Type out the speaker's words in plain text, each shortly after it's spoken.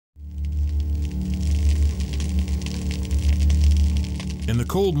In the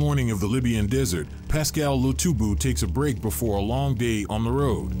cold morning of the Libyan desert, Pascal Lutubu takes a break before a long day on the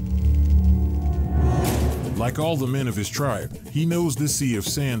road. Like all the men of his tribe, he knows this sea of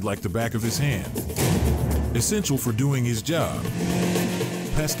sand like the back of his hand. Essential for doing his job.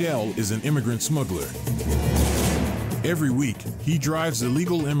 Pascal is an immigrant smuggler. Every week, he drives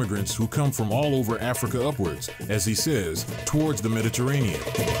illegal immigrants who come from all over Africa upwards, as he says, towards the Mediterranean.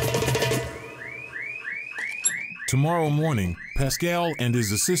 Tomorrow morning, Pascal and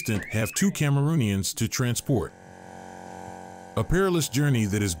his assistant have 2 Cameroonians to transport. A perilous journey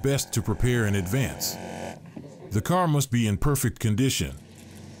that is best to prepare in advance. The car must be in perfect condition.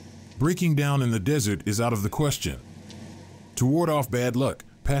 Breaking down in the desert is out of the question. To ward off bad luck,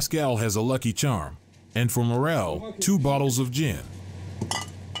 Pascal has a lucky charm. And for morale, 2 bottles of gin.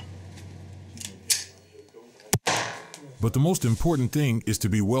 But the most important thing is to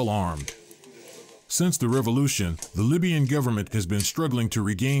be well armed. Since the revolution, the Libyan government has been struggling to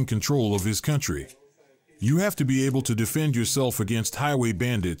regain control of his country. You have to be able to defend yourself against highway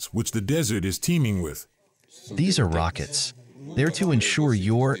bandits, which the desert is teeming with. These are rockets. They're to ensure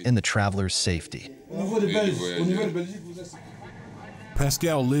your and the traveler's safety.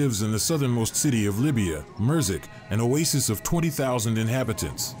 Pascal lives in the southernmost city of Libya, Merzik, an oasis of 20,000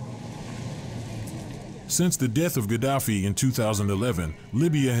 inhabitants. Since the death of Gaddafi in 2011,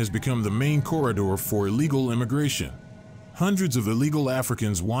 Libya has become the main corridor for illegal immigration. Hundreds of illegal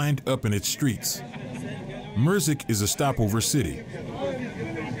Africans wind up in its streets. Merzik is a stopover city.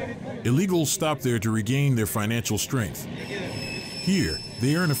 Illegals stop there to regain their financial strength. Here,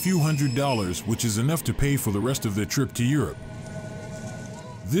 they earn a few $100s, which is enough to pay for the rest of their trip to Europe.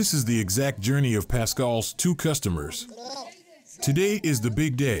 This is the exact journey of Pascal's 2 customers. Today is the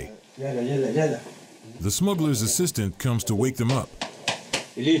big day. The smuggler's assistant comes to wake them up.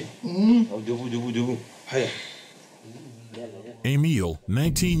 Emile,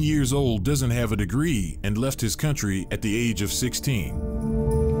 19 years old, doesn't have a degree and left his country at the age of 16.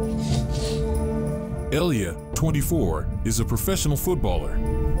 Elia, 24, is a professional footballer.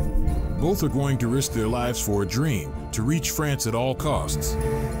 Both are going to risk their lives for a dream, to reach France at all costs.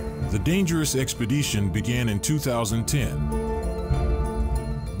 The dangerous expedition began in 2010.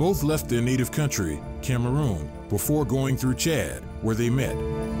 Both left their native country, Cameroon, before going through Chad, where they met.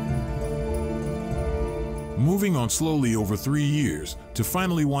 Moving on slowly over 3 years, to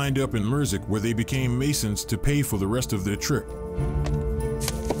finally wind up in Merzik, where they became masons to pay for the rest of their trip.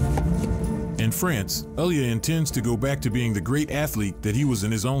 In France, Elia intends to go back to being the great athlete that he was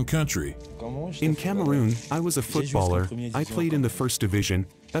in his own country. In Cameroon, I was a footballer. I played in the first division.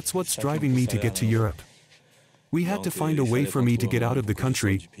 That's what's driving me to get to Europe. We had to find a way for me to get out of the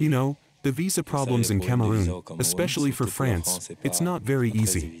country. You know, the visa problems in Cameroon, especially for France, it's not very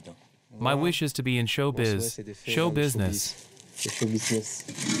easy. My wish is to be in showbiz, show business.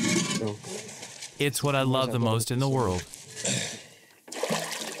 It's what I love the most in the world.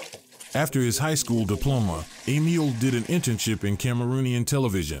 After his high school diploma, Emile did an internship in Cameroonian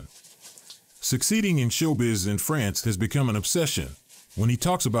television. Succeeding in showbiz in France has become an obsession. When he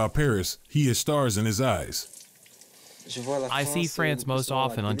talks about Paris, he has stars in his eyes. I see France most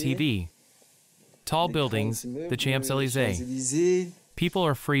often on TV. Tall buildings, the Champs-Élysées. People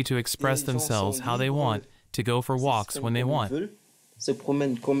are free to express themselves how they want, to go for walks when they want.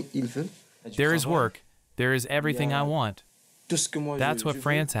 There is work, there is everything I want. That's what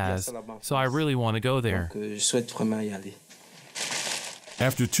France has, so I really want to go there.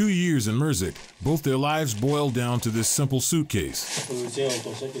 After 2 years in Merzik, both their lives boiled down to this simple suitcase.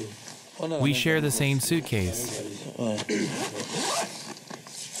 We share the same suitcase.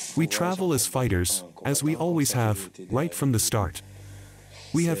 We travel as fighters, as we always have, right from the start.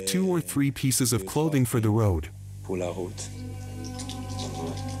 We have 2 or 3 pieces of clothing for the road.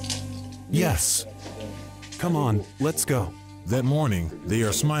 Yes. Come on, let's go. That morning, they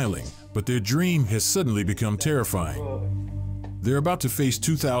are smiling, but their dream has suddenly become terrifying. They're about to face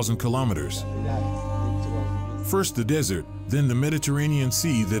 2,000 kilometers. First the desert, then the Mediterranean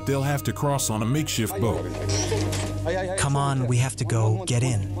Sea that they'll have to cross on a makeshift boat. Come on, we have to go. Get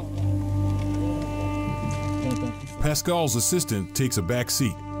in. Pascal's assistant takes a back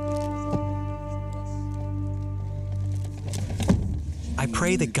seat. I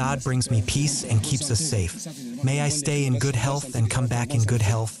pray that God brings me peace and keeps us safe. May I stay in good health and come back in good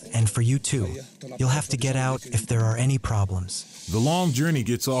health, and for you too. You'll have to get out if there are any problems. The long journey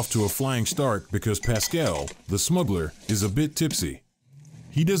gets off to a flying start because Pascal, the smuggler, is a bit tipsy.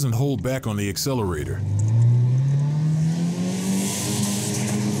 He doesn't hold back on the accelerator.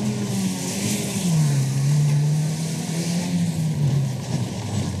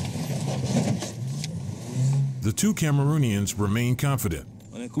 The two Cameroonians remain confident.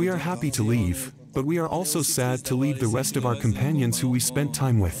 We are happy to leave, but we are also sad to leave the rest of our companions who we spent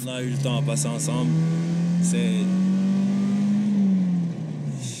time with.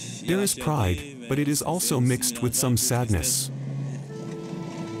 There is pride, but it is also mixed with some sadness.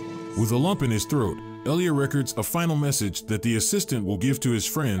 With a lump in his throat, Elia records a final message that the assistant will give to his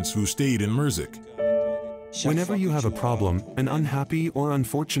friends who stayed in Merzik. Whenever you have a problem, an unhappy or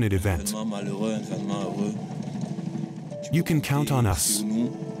unfortunate event, you can count on us.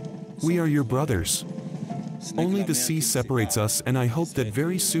 We are your brothers. Only the sea separates us, and I hope that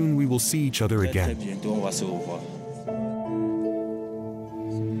very soon we will see each other again.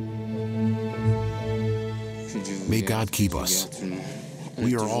 May God keep us.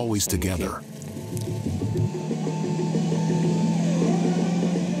 We are always together.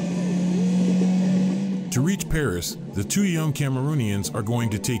 To reach Paris, the two young Cameroonians are going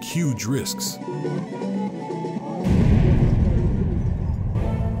to take huge risks.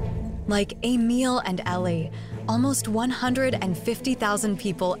 Like Emile and Ellie, almost 150,000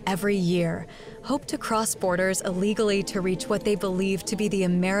 people every year hope to cross borders illegally to reach what they believe to be the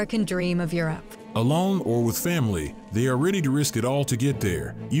American dream of Europe. Alone or with family, they are ready to risk it all to get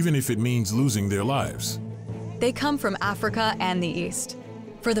there, even if it means losing their lives. They come from Africa and the East.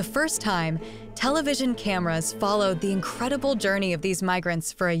 For the first time, television cameras followed the incredible journey of these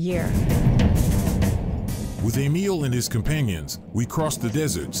migrants for a year. With Emile and his companions, we crossed the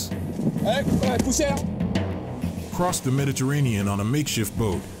deserts, crossed the Mediterranean on a makeshift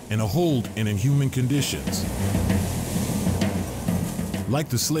boat and a hold in inhuman conditions. Like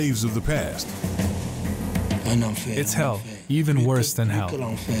the slaves of the past. It's hell, even worse than hell.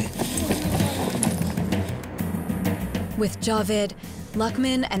 With Javid,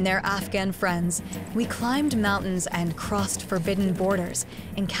 Luckman, and their Afghan friends, we climbed mountains and crossed forbidden borders,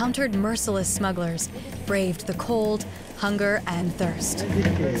 encountered merciless smugglers, braved the cold, hunger, and thirst.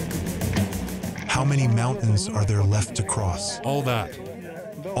 How many mountains are there left to cross? All that.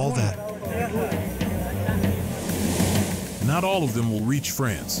 All that. Not all of them will reach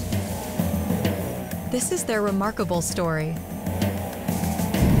France. This is their remarkable story.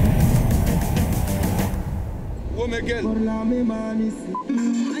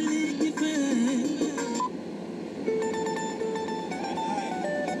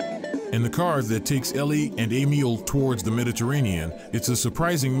 In the car that takes Ellie and Emile towards the Mediterranean, it's a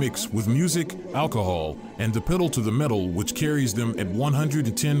surprising mix with music, alcohol, and the pedal to the metal which carries them at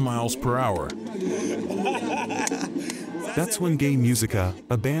 110 miles per hour. That's Wenge Musica,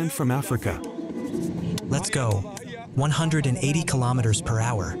 a band from Africa. Let's go. 180 kilometers per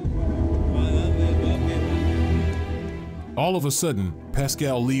hour. All of a sudden,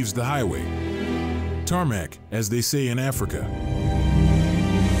 Pascal leaves the highway. Tarmac, as they say in Africa.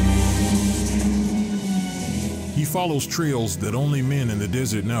 He follows trails that only men in the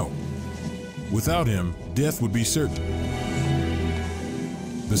desert know. Without him, death would be certain.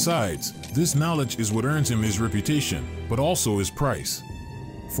 Besides, this knowledge is what earns him his reputation, but also his price.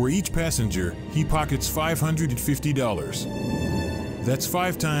 For each passenger, he pockets $550. That's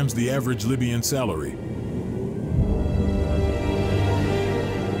 5 times the average Libyan salary.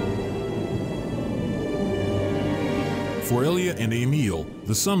 For Elia and Emile,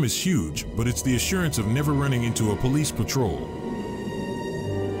 the sum is huge, but it's the assurance of never running into a police patrol.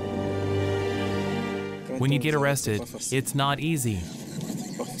 When you get arrested, it's not easy.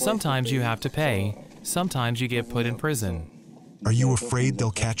 Sometimes you have to pay, sometimes you get put in prison. Are you afraid they'll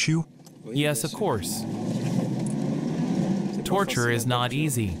catch you? Yes, of course. Torture is not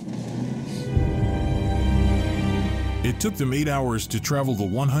easy. It took them 8 hours to travel the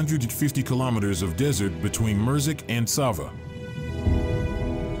 150 kilometers of desert between Merzik and Sava.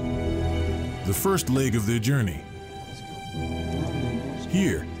 The first leg of their journey.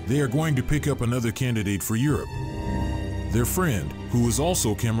 Here, they are going to pick up another candidate for Europe. Their friend, who is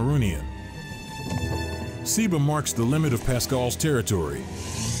also Cameroonian. Siba marks the limit of Pascal's territory.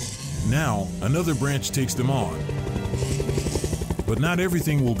 Now, another branch takes them on. But not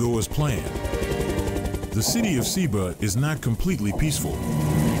everything will go as planned. The city of Siba is not completely peaceful.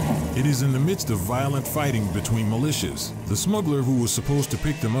 It is in the midst of violent fighting between militias. The smuggler who was supposed to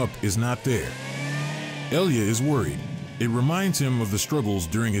pick them up is not there. Elia is worried. It reminds him of the struggles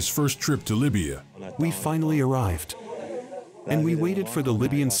during his first trip to Libya. We finally arrived. And we waited for the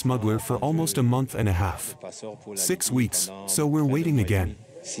Libyan smuggler for almost a month and a half. 6 weeks, so we're waiting again.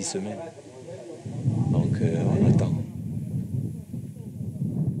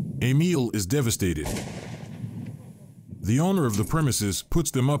 Emile is devastated. The owner of the premises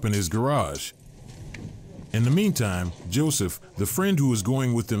puts them up in his garage. In the meantime, Joseph, the friend who is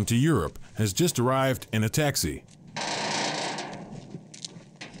going with them to Europe, has just arrived in a taxi.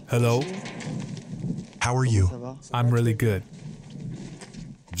 Hello, How are you? I'm really good.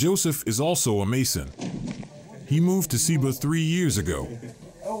 Joseph is also a Mason. He moved to Siba 3 years ago.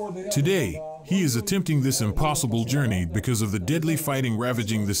 Today, he is attempting this impossible journey because of the deadly fighting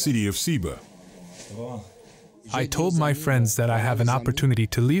ravaging the city of Siba. I told my friends that I have an opportunity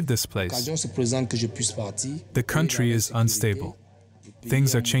to leave this place. The country is unstable.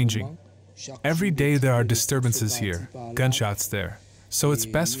 Things are changing. Every day there are disturbances here, gunshots there. So it's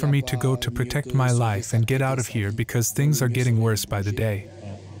best for me to go to protect my life and get out of here because things are getting worse by the day.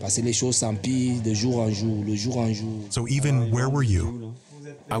 So even where were you?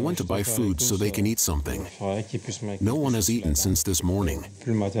 I went to buy food so they can eat something. No one has eaten since this morning.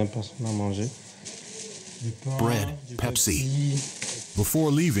 Bread, Pepsi.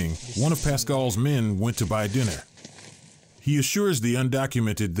 Before leaving, one of Pascal's men went to buy dinner. He assures the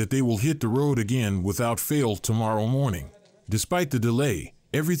undocumented that they will hit the road again without fail tomorrow morning. Despite the delay,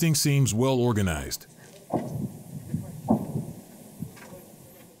 everything seems well organized.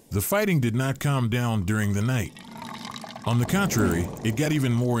 The fighting did not calm down during the night. On the contrary, it got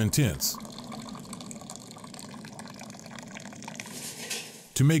even more intense.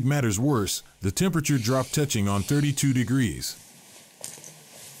 To make matters worse, the temperature dropped touching on 32 degrees.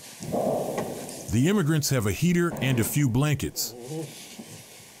 The immigrants have a heater and a few blankets.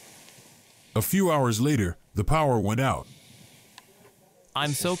 A few hours later, the power went out.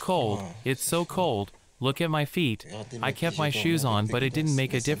 I'm so cold. It's so cold. Look at my feet. I kept my shoes on, but it didn't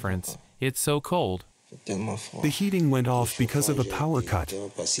make a difference. It's so cold. The heating went off because of a power cut.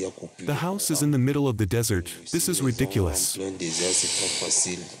 The house is in the middle of the desert. This is ridiculous.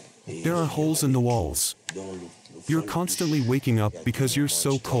 There are holes in the walls. You're constantly waking up because you're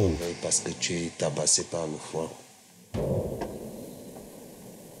so cold.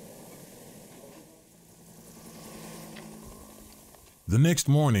 The next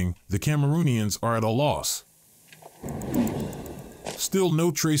morning, the Cameroonians are at a loss. Still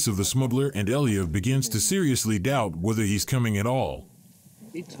no trace of the smuggler, and Elia begins to seriously doubt whether he's coming at all.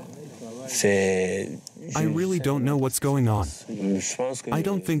 I really don't know what's going on. I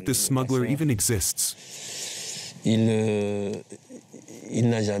don't think this smuggler even exists.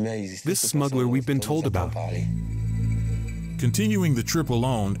 This smuggler we've been told about. Continuing the trip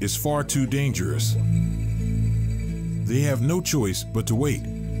alone is far too dangerous. They have no choice but to wait.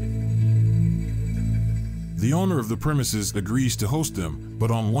 The owner of the premises agrees to host them, but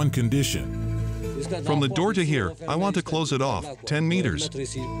on one condition. From the door to here, I want to close it off, 10 meters.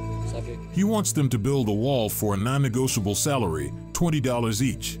 He wants them to build a wall for a non-negotiable salary, $20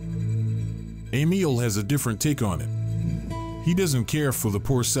 each. Emile has a different take on it. He doesn't care for the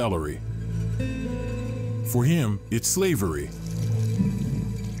poor salary. For him, it's slavery.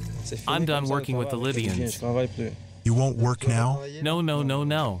 I'm done working with the Libyans. You won't work now? No, no, no,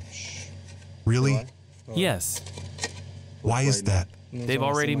 no. Really? Yes. Why is that? They've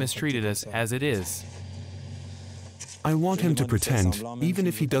already mistreated us as it is. I want him to pretend. Even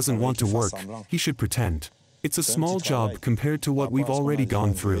if he doesn't want to work, he should pretend. It's a small job compared to what we've already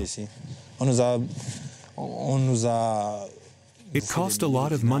gone through. It cost a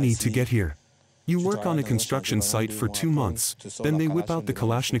lot of money to get here. You work on a construction site for 2 months, then they whip out the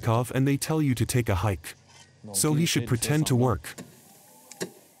Kalashnikov and they tell you to take a hike. So he should pretend to work.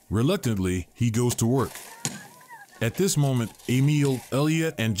 Reluctantly, he goes to work. At this moment, Emile,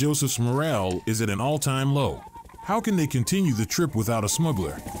 Elia, and Joseph's morale is at an all-time low. How can they continue the trip without a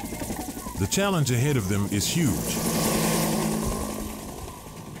smuggler? The challenge ahead of them is huge.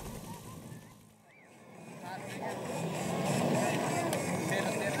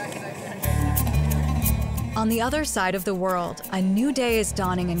 On the other side of the world, a new day is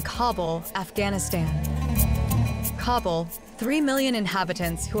dawning in Kabul, Afghanistan. Kabul, 3 million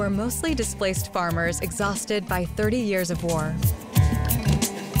inhabitants who are mostly displaced farmers exhausted by 30 years of war.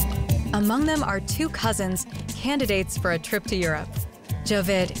 Among them are 2 cousins, candidates for a trip to Europe.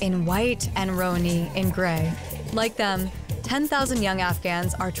 Javed in white and Roni in gray. Like them, 10,000 young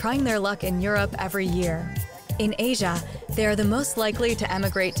Afghans are trying their luck in Europe every year. In Asia, they are the most likely to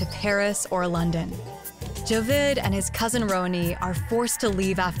emigrate to Paris or London. Javed and his cousin Roni are forced to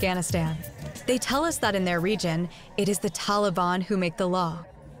leave Afghanistan. They tell us that in their region, it is the Taliban who make the law.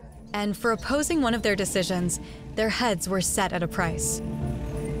 And for opposing one of their decisions, their heads were set at a price.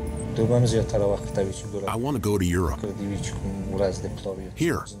 I want to go to Europe.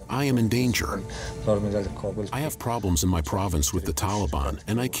 Here, I am in danger. I have problems in my province with the Taliban,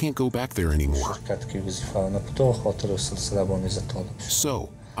 and I can't go back there anymore. So,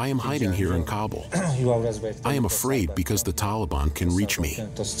 I am hiding here in Kabul. I am afraid because the Taliban can reach me,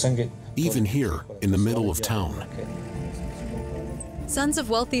 even here in the middle of town. Sons of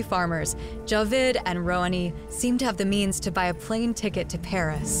wealthy farmers, Javed and Rouhani seem to have the means to buy a plane ticket to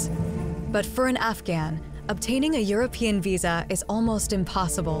Paris. But for an Afghan, obtaining a European visa is almost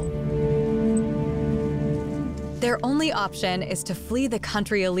impossible. Their only option is to flee the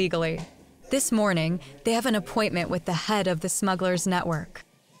country illegally. This morning, they have an appointment with the head of the smugglers' network.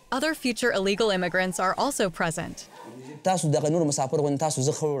 Other future illegal immigrants are also present.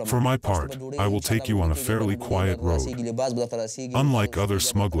 For my part, I will take you on a fairly quiet road. Unlike other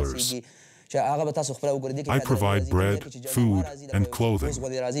smugglers, I provide bread, food, and clothing.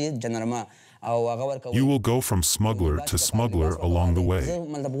 You will go from smuggler to smuggler along the way.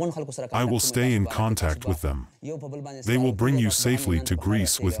 I will stay in contact with them. They will bring you safely to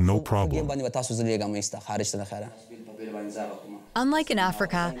Greece with no problem. Unlike in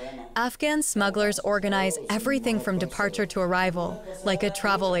Africa, Afghan smugglers organize everything from departure to arrival, like a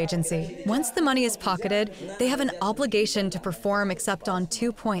travel agency. Once the money is pocketed, they have an obligation to perform except on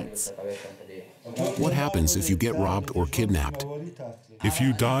 2 points. What happens if you get robbed or kidnapped? If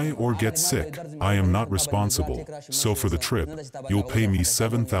you die or get sick, I am not responsible. So for the trip, you'll pay me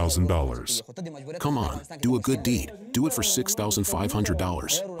 $7,000. Come on, do a good deed. Do it for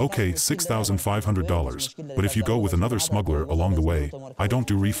 $6,500. Okay, $6,500. But if you go with another smuggler along the way, I don't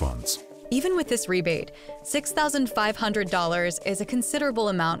do refunds. Even with this rebate, $6,500 is a considerable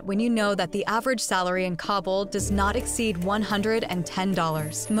amount when you know that the average salary in Kabul does not exceed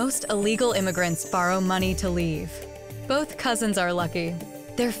 $110. Most illegal immigrants borrow money to leave. Both cousins are lucky.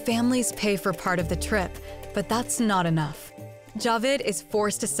 Their families pay for part of the trip, but that's not enough. Javed is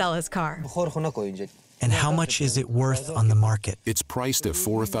forced to sell his car. And how much is it worth on the market? It's priced at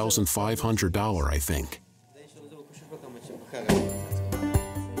 $4,500, I think.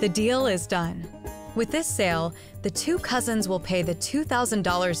 The deal is done. With this sale, the two cousins will pay the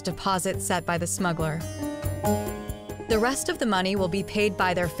 $2,000 deposit set by the smuggler. The rest of the money will be paid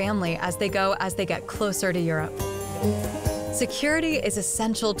by their family as they get closer to Europe. Security is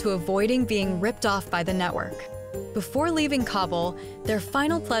essential to avoiding being ripped off by the network. Before leaving Kabul, their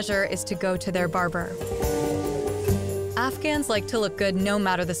final pleasure is to go to their barber. Afghans like to look good no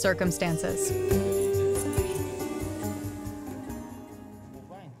matter the circumstances.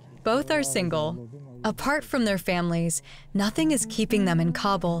 Both are single. Apart from their families, nothing is keeping them in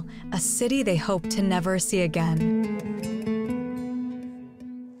Kabul, a city they hope to never see again.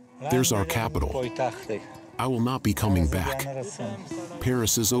 There's our capital. I will not be coming back.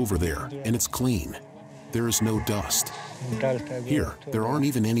 Paris is over there, and it's clean. There is no dust. Here, there aren't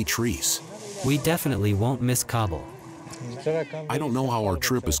even any trees. We definitely won't miss Kabul. I don't know how our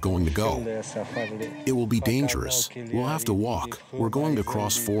trip is going to go. It will be dangerous. We'll have to walk. We're going to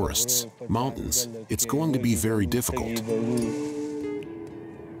cross forests, mountains. It's going to be very difficult.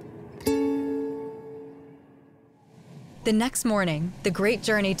 The next morning, the great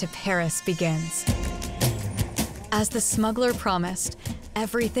journey to Paris begins. As the smuggler promised,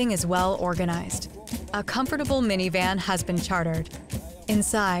 everything is well organized. A comfortable minivan has been chartered.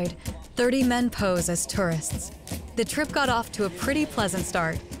 Inside, 30 men pose as tourists. The trip got off to a pretty pleasant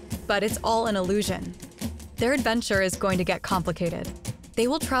start, but it's all an illusion. Their adventure is going to get complicated. They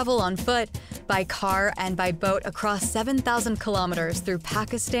will travel on foot, by car, and by boat across 7,000 kilometers through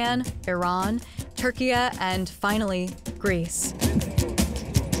Pakistan, Iran, Turkey, and finally, Greece.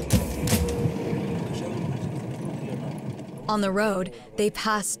 On the road, they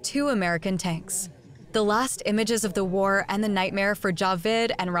pass 2 American tanks. The last images of the war and the nightmare for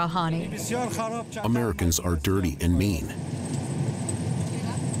Javed and Rouhani. Americans are dirty and mean.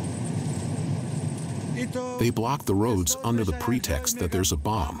 They block the roads under the pretext that there's a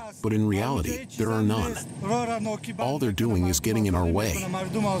bomb, but in reality, there are none. All they're doing is getting in our way.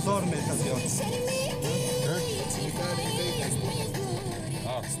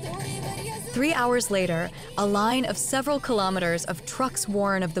 Three hours later, a line of several kilometers of trucks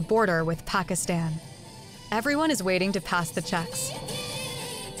warn of the border with Pakistan. Everyone is waiting to pass the checks.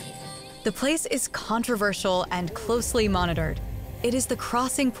 The place is controversial and closely monitored. It is the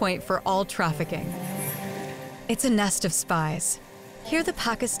crossing point for all trafficking. It's a nest of spies. Here the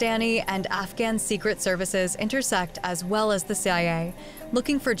Pakistani and Afghan secret services intersect as well as the CIA,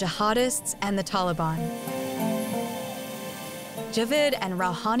 looking for jihadists and the Taliban. Javed and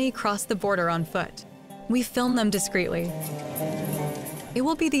Rouhani cross the border on foot. We film them discreetly. It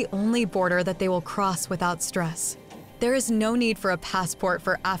will be the only border that they will cross without stress. There is no need for a passport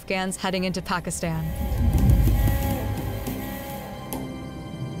for Afghans heading into Pakistan.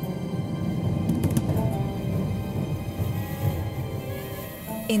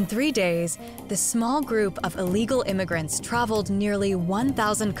 In 3 days, the small group of illegal immigrants traveled nearly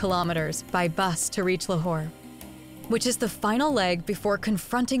 1,000 kilometers by bus to reach Lahore, which is the final leg before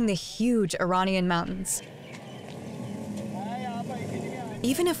confronting the huge Iranian mountains.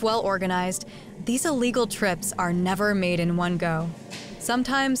 Even if well organized, these illegal trips are never made in one go.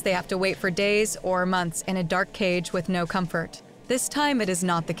 Sometimes they have to wait for days or months in a dark cage with no comfort. This time it is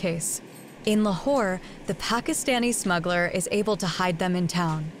not the case. In Lahore, the Pakistani smuggler is able to hide them in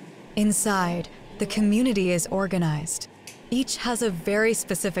town. Inside, the community is organized. Each has a very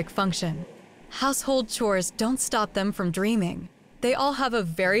specific function. Household chores don't stop them from dreaming. They all have a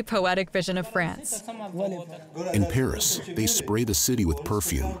very poetic vision of France. In Paris, they spray the city with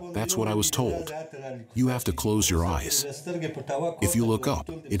perfume. That's what I was told. You have to close your eyes. If you look up,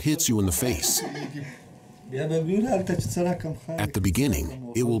 it hits you in the face. At the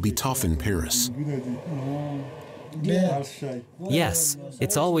beginning, it will be tough in Paris. Yes,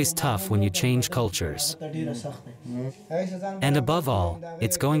 it's always tough when you change cultures. And above all,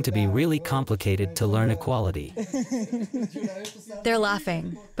 it's going to be really complicated to learn equality. They're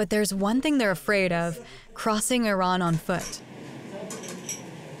laughing, but there's one thing they're afraid of: crossing Iran on foot.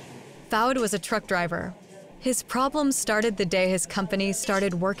 Fouad was a truck driver. His problems started the day his company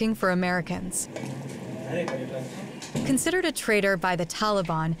started working for Americans. Considered a traitor by the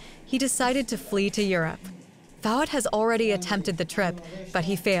Taliban, he decided to flee to Europe. Fouad has already attempted the trip, but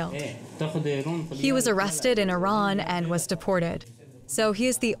he failed. He was arrested in Iran and was deported. So he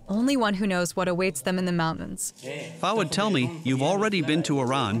is the only one who knows what awaits them in the mountains. Fouad, tell me, you've already been to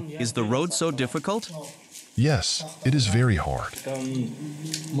Iran. Is the road so difficult? Yes, it is very hard.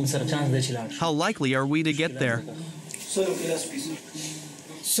 How likely are we to get there?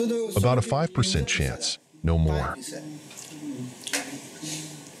 About a 5% chance, no more.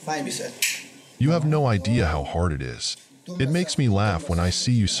 You have no idea how hard it is. It makes me laugh when I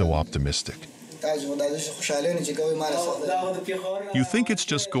see you so optimistic. You think it's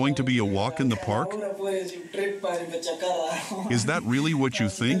just going to be a walk in the park? Is that really what you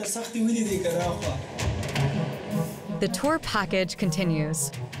think? The tour package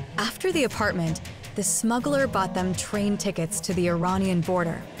continues. After the apartment, the smuggler bought them train tickets to the Iranian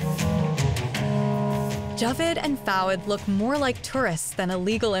border. Javed and Fouad look more like tourists than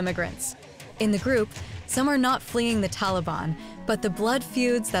illegal immigrants. In the group, some are not fleeing the Taliban, but the blood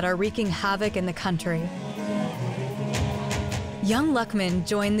feuds that are wreaking havoc in the country. Young Luqman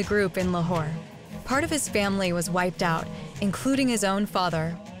joined the group in Lahore. Part of his family was wiped out, including his own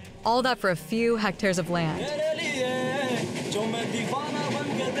father. All that for a few hectares of land.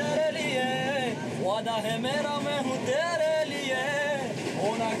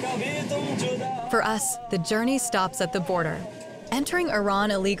 For us, the journey stops at the border. Entering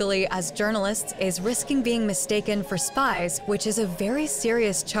Iran illegally as journalists is risking being mistaken for spies, which is a very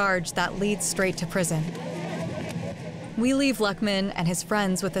serious charge that leads straight to prison. We leave Luqman and his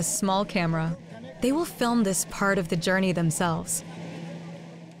friends with a small camera. They will film this part of the journey themselves.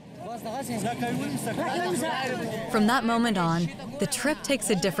 From that moment on, the trip takes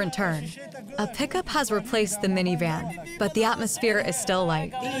a different turn. A pickup has replaced the minivan, but the atmosphere is still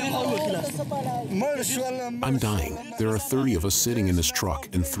light. I'm dying. There are 30 of us sitting in this truck,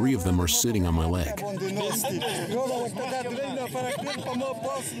 and 3 of them are sitting on my leg.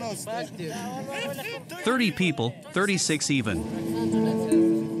 30 people, 36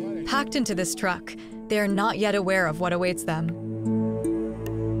 even. Packed into this truck, they are not yet aware of what awaits them.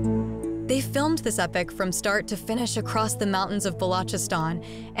 They filmed this epic from start to finish across the mountains of Balochistan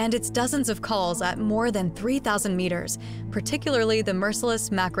and its dozens of calls at more than 3,000 meters, particularly the merciless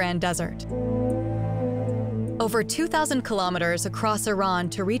Makran Desert. Over 2,000 kilometers across Iran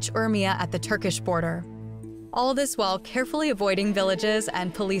to reach Urmia at the Turkish border. All this while carefully avoiding villages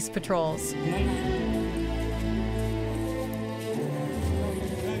and police patrols.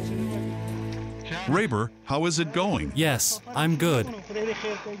 Raber, how is it going? Yes, I'm good.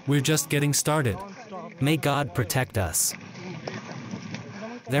 We're just getting started. May God protect us.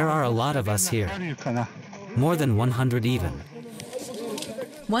 There are a lot of us here. More than 100 even.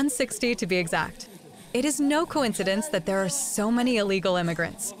 160 to be exact. It is no coincidence that there are so many illegal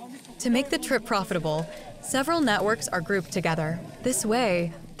immigrants. To make the trip profitable, several networks are grouped together. This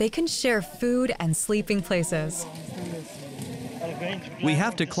way, they can share food and sleeping places. We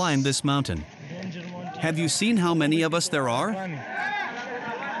have to climb this mountain. Have you seen how many of us there are?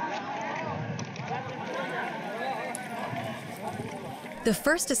 The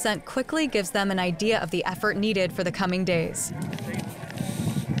first ascent quickly gives them an idea of the effort needed for the coming days.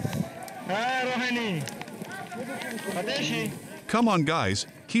 Come on, guys.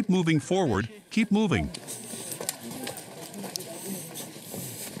 Keep moving forward. Keep moving.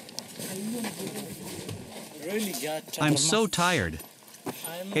 I'm so tired.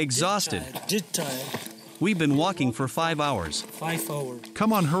 Exhausted. We've been walking for 5 hours.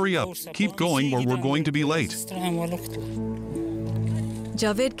 Come on, hurry up. Keep going or we're going to be late.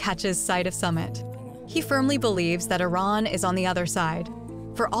 Javid catches sight of summit. He firmly believes that Iran is on the other side.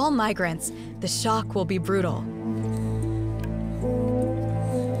 For all migrants, the shock will be brutal.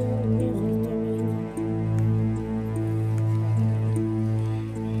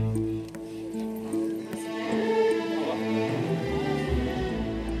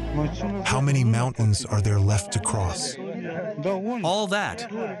 How many mountains are there left to cross? All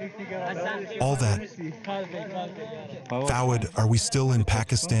that. All that. Fawad, are we still in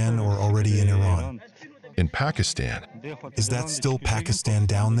Pakistan or already in Iran? In Pakistan. Is that still Pakistan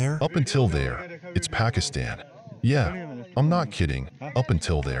down there? Up until there, it's Pakistan. Yeah, I'm not kidding. Up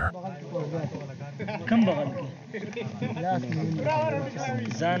until there.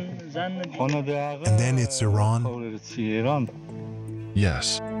 And then it's Iran?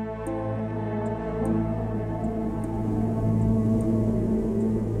 Yes.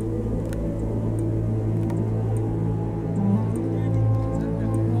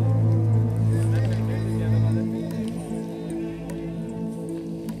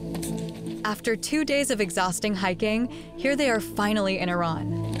 After 2 days of exhausting hiking, here they are finally in Iran.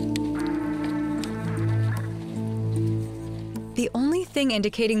 The only thing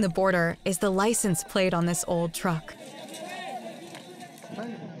indicating the border is the license plate on this old truck.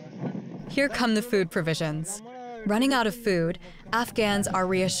 Here come the food provisions. Running out of food, Afghans are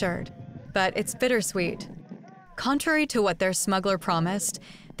reassured, but it's bittersweet. Contrary to what their smuggler promised,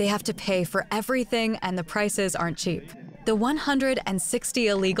 they have to pay for everything and the prices aren't cheap. The 160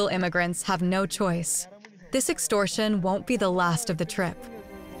 illegal immigrants have no choice. This extortion won't be the last of the trip.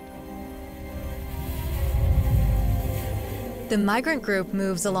 The migrant group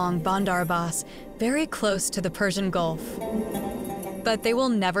moves along Bandar Abbas, very close to the Persian Gulf. But they will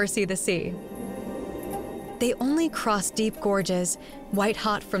never see the sea. They only cross deep gorges, white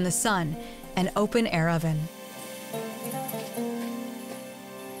hot from the sun, an open-air oven.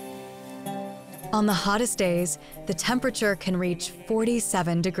 On the hottest days, the temperature can reach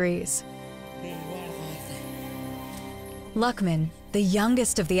 47 degrees. Luqman, the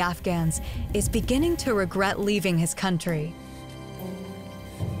youngest of the Afghans, is beginning to regret leaving his country.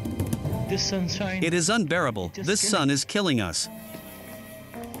 This sunshine. It is unbearable. This sun is killing us.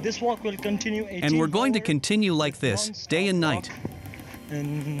 This walk will continue 18 And we're going to hours, continue like this, day and night.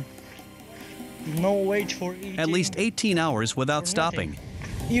 And no wait for eating. At least 18 hours without stopping.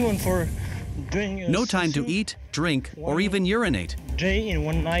 Even for doing No time to eat, drink, or even urinate. Day in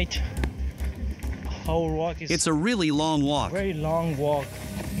one night. Our walk is It's a really long walk. very long walk.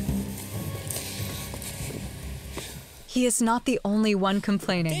 He is not the only one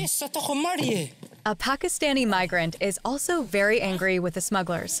complaining. A Pakistani migrant is also very angry with the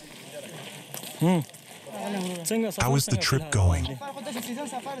smugglers. How is the trip going?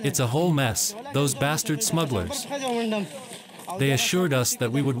 It's a whole mess, those bastard smugglers. They assured us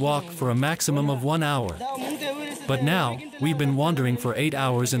that we would walk for a maximum of 1 hour. But now, we've been wandering for 8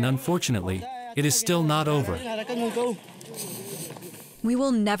 hours and unfortunately, it is still not over. We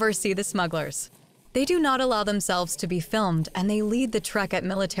will never see the smugglers. They do not allow themselves to be filmed and they lead the trek at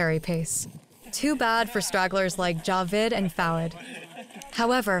military pace. Too bad for stragglers like Javid and Fawad.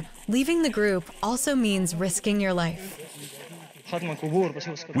 However, leaving the group also means risking your life.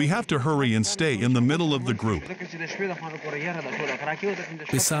 We have to hurry and stay in the middle of the group.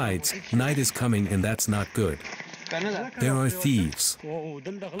 Besides, night is coming and that's not good. There are thieves.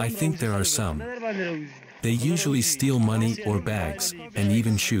 I think there are some. They usually steal money or bags, and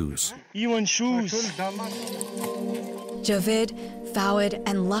even shoes. Javid, Fawad,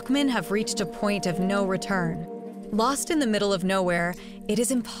 and Luqman have reached a point of no return. Lost in the middle of nowhere, it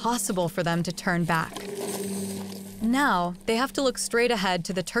is impossible for them to turn back. Now, they have to look straight ahead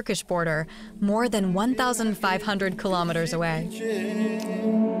to the Turkish border, more than 1,500 kilometers away.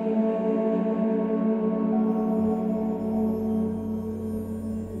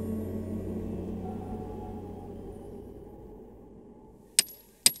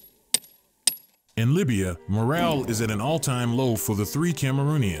 In Libya, morale is at an all-time low for the 3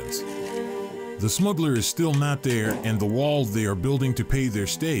 Cameroonians. The smuggler is still not there, and the wall they are building to pay their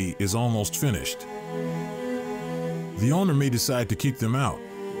stay is almost finished. The owner may decide to kick them out.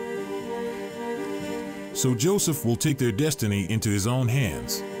 So Joseph will take their destiny into his own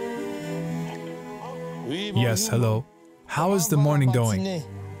hands. Yes, hello. How is the morning going?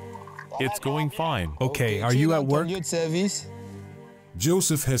 It's going fine. Okay, are you at work?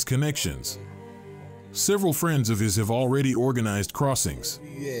 Joseph has connections. Several friends of his have already organized crossings.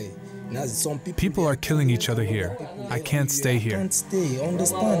 People are killing each other here. I can't stay here.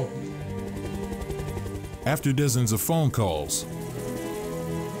 After dozens of phone calls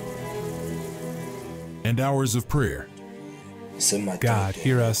and hours of prayer, God,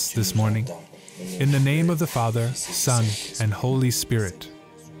 hear us this morning. In the name of the Father, Son, and Holy Spirit.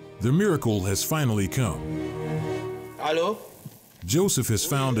 the miracle has finally come. Joseph has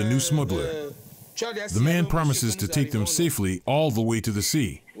found a new smuggler. The man promises to take them safely all the way to the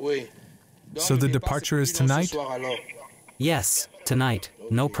sea. So the departure is tonight? Yes, tonight,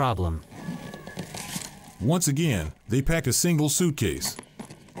 no problem. Once again, they pack a single suitcase.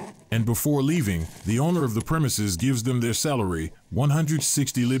 And before leaving, the owner of the premises gives them their salary,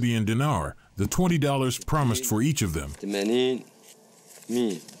 160 Libyan dinar, the $20 promised for each of them. 120,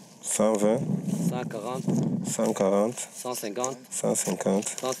 140, 140, 150,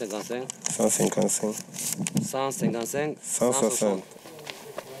 150, 155, 160.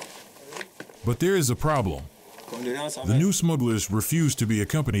 But there is a problem. The new smugglers refuse to be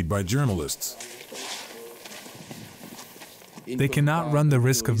accompanied by journalists. They cannot run the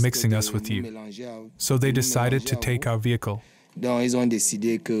risk of mixing us with you, so they decided to take our vehicle.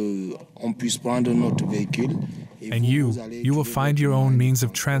 And you will find your own means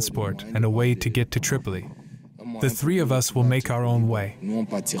of transport and a way to get to Tripoli. The three of us will make our own way.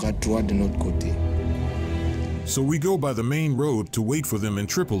 So we go by the main road to wait for them in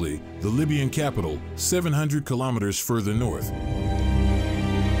Tripoli, the Libyan capital, 700 kilometers further north.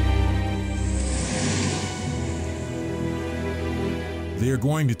 They are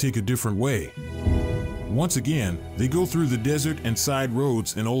going to take a different way. Once again, they go through the desert and side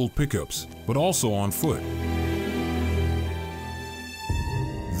roads in old pickups, but also on foot.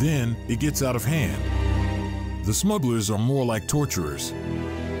 Then it gets out of hand. The smugglers are more like torturers.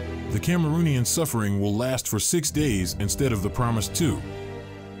 The Cameroonian suffering will last for 6 days instead of the promised 2.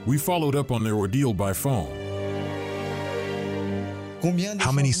 We followed up on their ordeal by phone.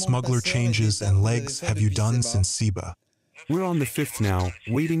 How many smuggler changes and legs have you done since Siba? We're on the 5th now,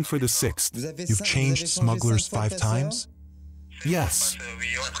 waiting for the 6th. You've changed smugglers 5 times? Yes.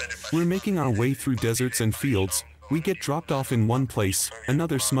 We're making our way through deserts and fields. We get dropped off in one place,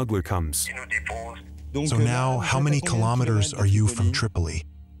 another smuggler comes. So now, how many kilometers are you from Tripoli?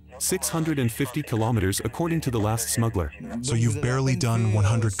 650 kilometers according to the last smuggler. So you've barely done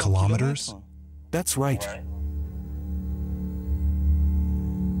 100 kilometers? That's right.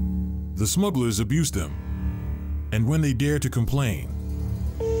 The smugglers abuse them. And when they dare to complain,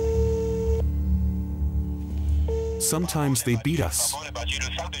 sometimes they beat us.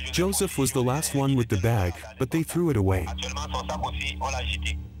 Joseph was the last one with the bag, but they threw it away.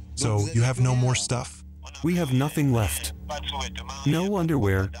 So you have no more stuff? We have nothing left. No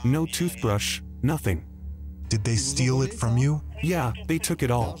underwear, no toothbrush, nothing. Did they steal it from you? Yeah, they took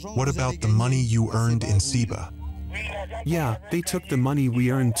it all. What about the money you earned in Siba? Yeah, they took the money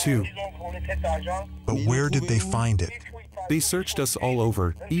we earned too. But where did they find it? They searched us all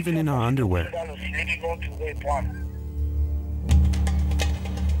over, even in our underwear.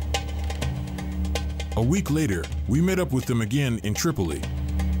 A week later, we met up with them again in Tripoli.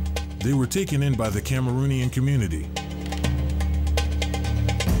 They were taken in by the Cameroonian community.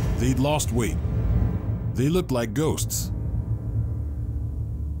 They'd lost weight. They looked like ghosts.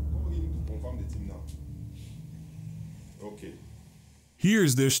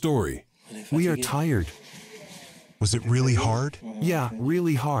 Here's their story. We are tired. Was it really hard? Yeah,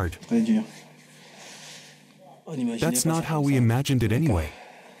 really hard. That's not how we imagined it anyway.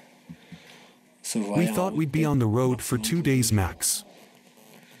 We thought we'd be on the road for 2 days max.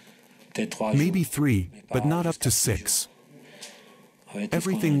 Maybe 3, but not up to 6.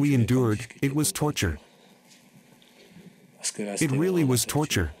 Everything we endured, it was torture. It really was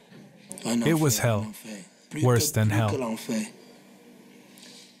torture. It was hell. Worse than hell.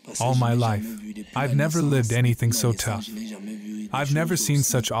 All my life, I've never lived anything so tough. I've never seen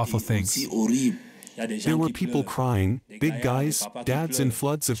such awful things. There were people crying, big guys, dads in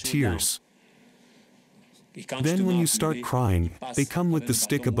floods of tears. Then when you start crying, they come with the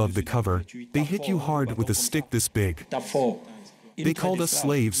stick above the cover. They hit you hard with a stick this big. They called us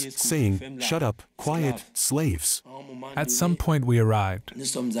slaves, saying, "Shut up, quiet, slaves." At some point we arrived.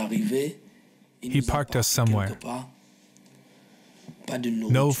 He parked us somewhere.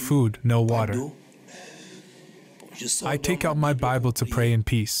 No food, no water. I take out my Bible to pray in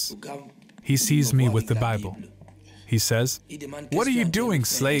peace. He sees me with the Bible. He says, "What are you doing,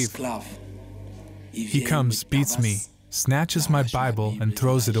 slave?" He comes, beats me, snatches my Bible, and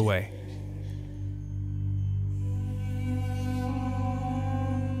throws it away.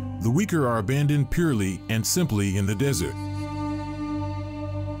 The weaker are abandoned purely and simply in the desert.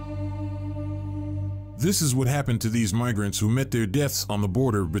 This is what happened to these migrants who met their deaths on the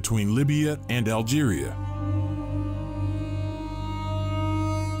border between Libya and Algeria.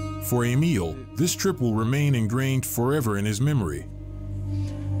 For Emile, this trip will remain ingrained forever in his memory.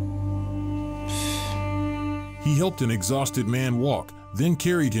 He helped an exhausted man walk, then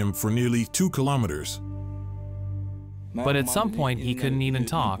carried him for nearly 2 kilometers. But at some point, he couldn't even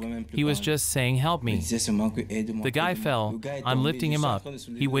talk. He was just saying, "Help me." The guy fell. I'm lifting him up.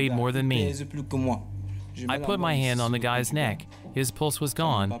 He weighed more than me. I put my hand on the guy's neck. His pulse was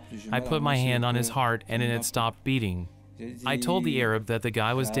gone. I put my hand on his heart and it had stopped beating. I told the Arab that the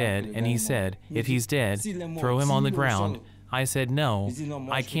guy was dead, and he said, "If he's dead, throw him on the ground." I said, "No,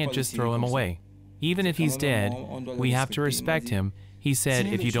 I can't just throw him away. Even if he's dead, we have to respect him." He said,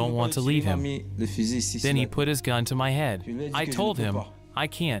 "If you don't want to leave him." Then he put his gun to my head. I told him, "I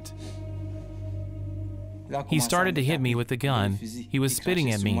can't." He started to hit me with the gun. He was spitting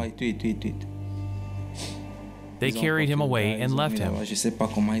at me. They carried him away and left him.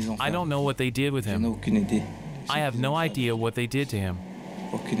 I don't know what they did with him. I have no idea what they did to him.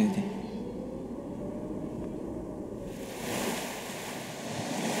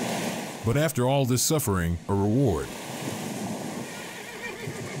 But after all this suffering, a reward.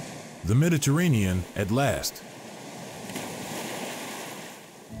 The Mediterranean at last.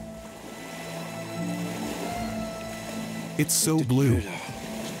 It's so blue.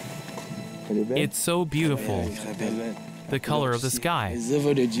 It's so beautiful. The color of the sky.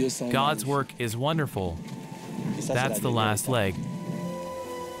 God's work is wonderful. That's the last leg.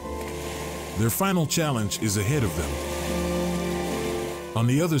 Their final challenge is ahead of them. On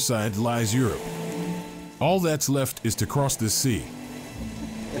the other side lies Europe. All that's left is to cross this sea.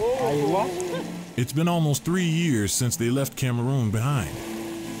 It's been almost 3 years since they left Cameroun behind.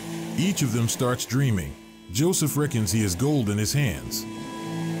 Each of them starts dreaming. Joseph reckons he has gold in his hands.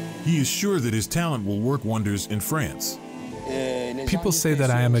 He is sure that his talent will work wonders in France. People say that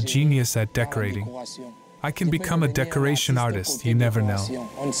I am a genius at decorating. I can become a decoration artist, you never know.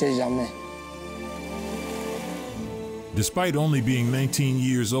 Despite only being 19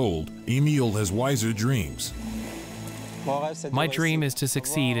 years old, Emile has wiser dreams. My dream is to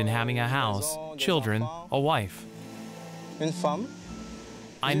succeed in having a house, children, a wife.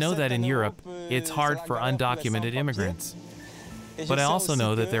 I know that in Europe, it's hard for undocumented immigrants. But I also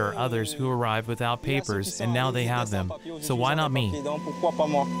know that there are others who arrived without papers and now they have them. So why not me?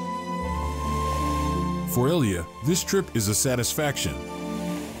 For Elia, this trip is a satisfaction.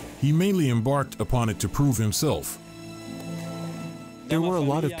 He mainly embarked upon it to prove himself. There were a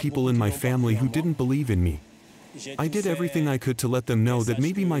lot of people in my family who didn't believe in me. I did everything I could to let them know that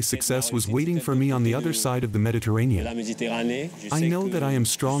maybe my success was waiting for me on the other side of the Mediterranean. I know that I am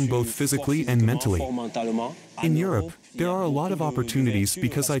strong both physically and mentally. In Europe, there are a lot of opportunities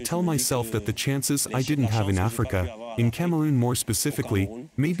because I tell myself that the chances I didn't have in Africa, in Cameroun more specifically,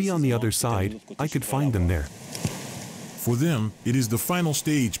 maybe on the other side, I could find them there. For them, it is the final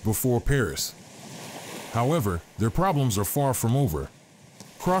stage before Paris. However, their problems are far from over.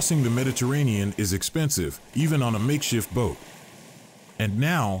 Crossing the Mediterranean is expensive, even on a makeshift boat. And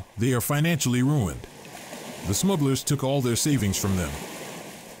now, they are financially ruined. The smugglers took all their savings from them.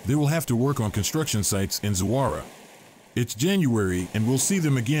 They will have to work on construction sites in Zouara. It's January, and we'll see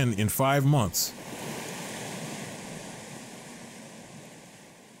them again in 5 months.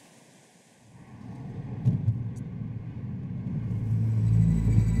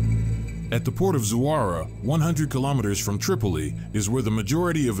 At the port of Zouara, 100 kilometers from Tripoli, is where the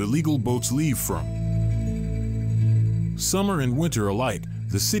majority of illegal boats leave from. Summer and winter alike,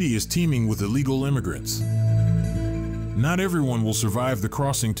 the city is teeming with illegal immigrants. Not everyone will survive the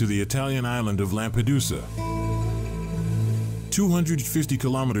crossing to the Italian island of Lampedusa. 250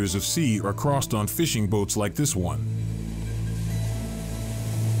 kilometers of sea are crossed on fishing boats like this one.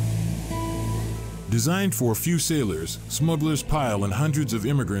 Designed for a few sailors, smugglers pile in hundreds of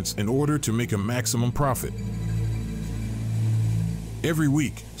immigrants in order to make a maximum profit. Every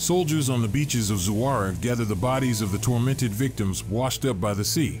week, soldiers on the beaches of Zouara gather the bodies of the tormented victims washed up by the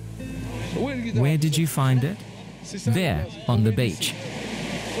sea. Where did you find it? There, on the beach.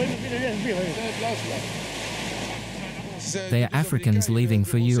 They are Africans leaving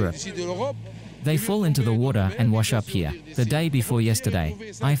for Europe. They fall into the water and wash up here. The day before yesterday,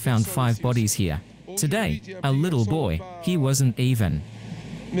 I found 5 bodies here. Today, a little boy, he wasn't even.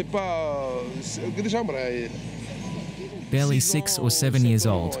 Barely 6 or 7 years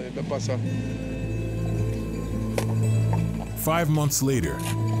old. 5 months later,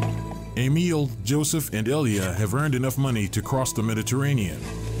 Emile, Joseph, and Elia have earned enough money to cross the Mediterranean.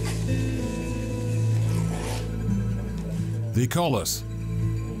 They call us.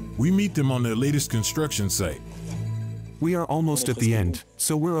 We meet them on their latest construction site. We are almost at the end,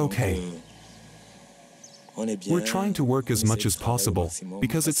 so we're okay. We're trying to work as much as possible,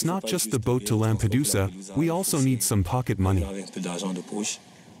 because it's not just the boat to Lampedusa, we also need some pocket money.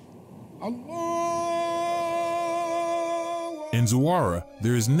 In Zawara,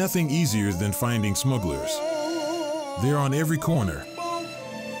 there is nothing easier than finding smugglers. They're on every corner.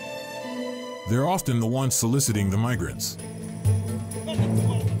 They're often the ones soliciting the migrants.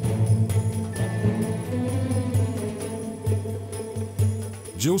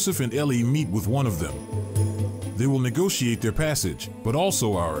 Joseph and Ellie meet with one of them. They will negotiate their passage, but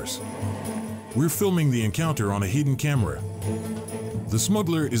also ours. We're filming the encounter on a hidden camera. The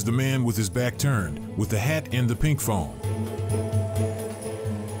smuggler is the man with his back turned, with the hat and the pink phone.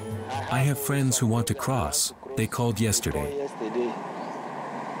 I have friends who want to cross. They called yesterday.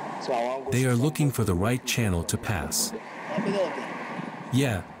 They are looking for the right channel to pass.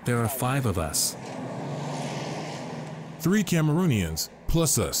 Yeah, there are 5 of us. 3 Cameroonians,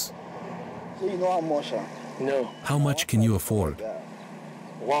 plus us. No. How much can you afford?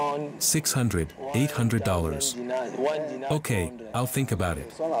 $600, $800. Okay, I'll think about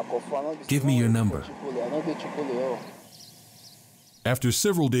it. Give me your number. After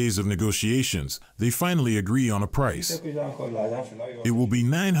several days of negotiations, they finally agree on a price. It will be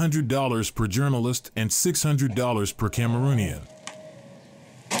 $900 per journalist and $600 per Cameroonian.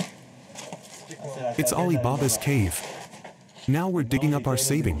 It's Alibaba's cave. Now we're digging up our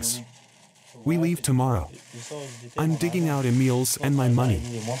savings. We leave tomorrow. I'm digging out Emil's and my money.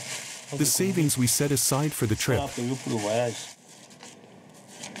 The savings we set aside for the trip.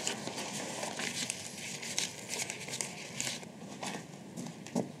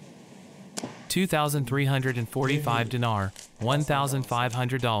 $2,345 dinar,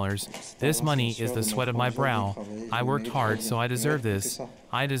 $1,500. This money is the sweat of my brow. I worked hard, so I deserve this.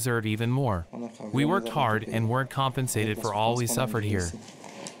 I deserve even more. We worked hard and weren't compensated for all we suffered here.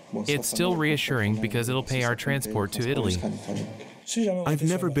 It's still reassuring because it'll pay our transport to Italy. I've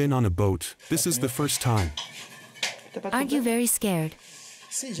never been on a boat. This is the first time. Aren't you very scared?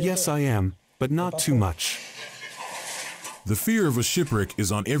 Yes, I am, but not too much. The fear of a shipwreck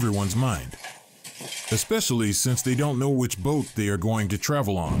is on everyone's mind, especially since they don't know which boat they are going to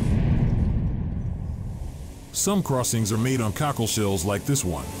travel on. Some crossings are made on cockle shells like this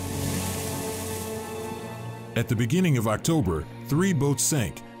one. At the beginning of October, 3 boats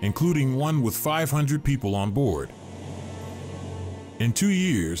sank, including one with 500 people on board. In 2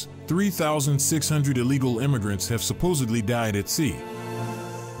 years, 3,600 illegal immigrants have supposedly died at sea.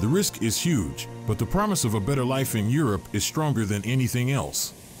 The risk is huge, but the promise of a better life in Europe is stronger than anything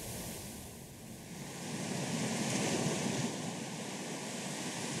else.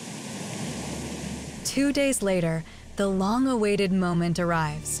 Two days later, the long-awaited moment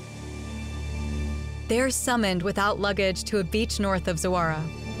arrives. They're summoned without luggage to a beach north of Zawara.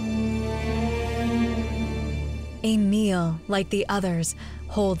 Emil, like the others,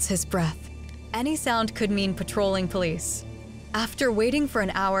 holds his breath. Any sound could mean patrolling police. After waiting for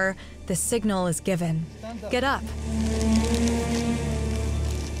an hour, the signal is given. Get up.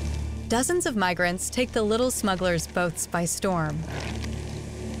 Dozens of migrants take the little smugglers' boats by storm.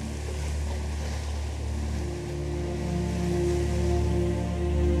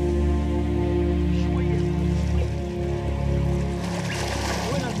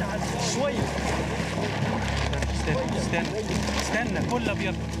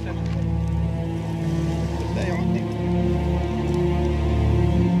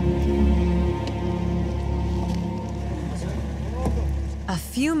 A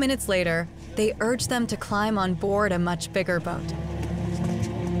few minutes later, they urge them to climb on board a much bigger boat.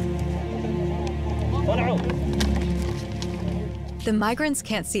 The migrants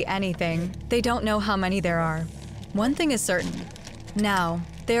can't see anything. They don't know how many there are. One thing is certain. Now,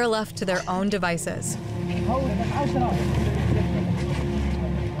 they are left to their own devices.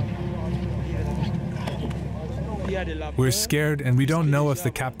 We're scared and we don't know if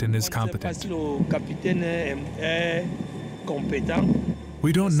the captain is competent.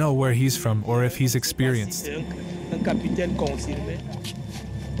 We don't know where he's from or if he's experienced.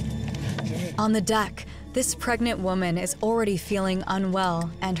 On the deck, this pregnant woman is already feeling unwell,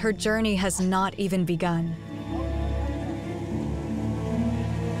 and her journey has not even begun.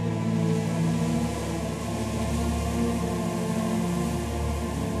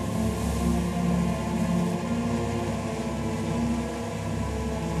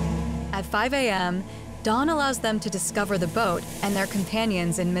 At 5 a.m., dawn allows them to discover the boat and their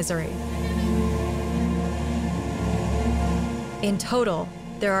companions in misery. In total,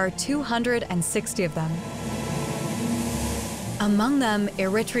 there are 260 of them. Among them,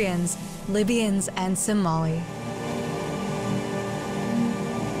 Eritreans, Libyans, and Somali.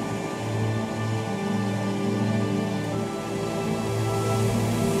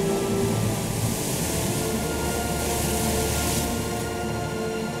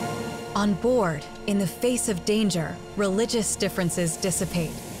 On board, in the face of danger, religious differences dissipate.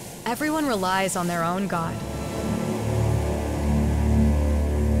 Everyone relies on their own God.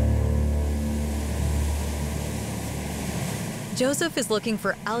 Joseph is looking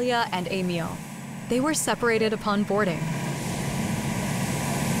for Elia and Emil. They were separated upon boarding.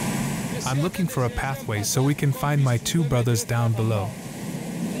 I'm looking for a pathway so we can find my two brothers down below.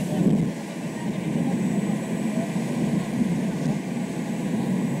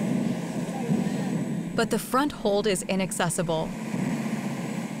 But the front hold is inaccessible.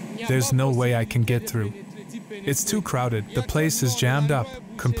 There's no way I can get through. It's too crowded. The place is jammed up,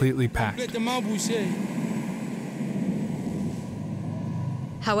 completely packed.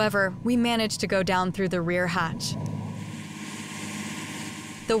 However, we managed to go down through the rear hatch.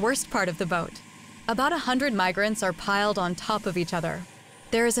 The worst part of the boat. About 100 migrants are piled on top of each other.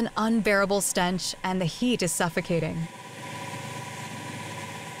 There is an unbearable stench and the heat is suffocating.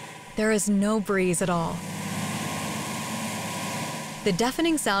 There is no breeze at all. The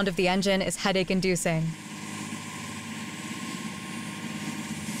deafening sound of the engine is headache-inducing.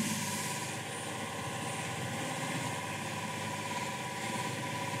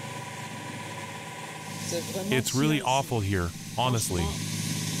 It's really awful here, honestly.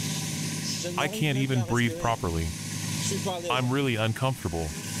 I can't even breathe properly. I'm really uncomfortable.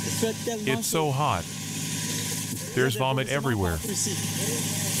 It's so hot. There's vomit everywhere.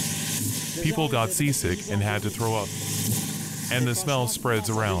 People got seasick and had to throw up. And the smell spreads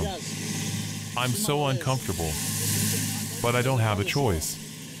around. I'm so uncomfortable. But I don't have a choice.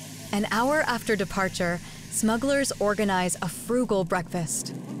 An hour after departure, smugglers organize a frugal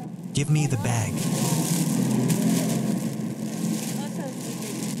breakfast. Give me the bag.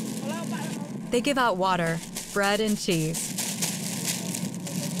 They give out water, bread, and cheese.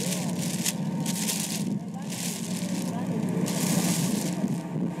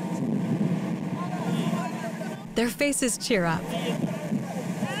 Their faces cheer up.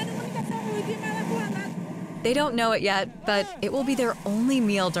 They don't know it yet, but it will be their only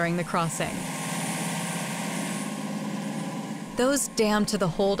meal during the crossing. Those damned to the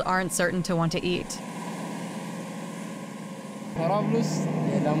hold aren't certain to want to eat.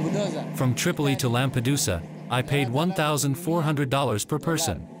 From Tripoli to Lampedusa, I paid $1,400 per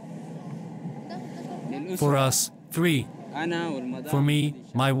person. For us, 3. For me,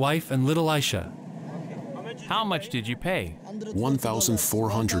 my wife, and little Aisha. How much did you pay?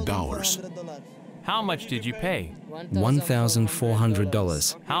 $1,400. How much did you pay?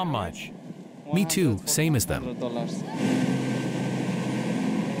 $1,400. How much? Me too, same as them.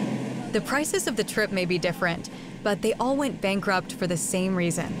 The prices of the trip may be different, but they all went bankrupt for the same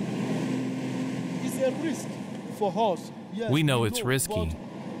reason. It's a risk for us. Yes, we know it's risky.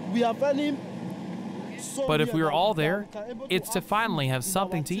 But if we are all there, it's to finally have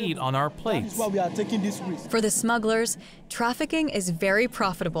something to eat on our plates. That's why we are taking this risk. For the smugglers, trafficking is very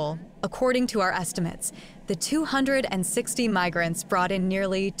profitable. According to our estimates, the 260 migrants brought in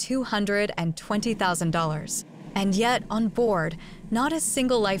nearly $220,000. And yet, on board, not a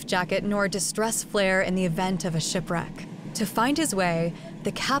single life jacket nor distress flare in the event of a shipwreck. To find his way,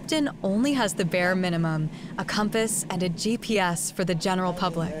 the captain only has the bare minimum, a compass and a GPS for the general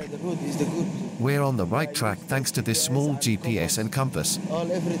public. We're on the right track thanks to this small GPS and compass.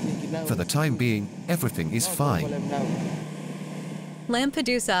 For the time being, everything is fine.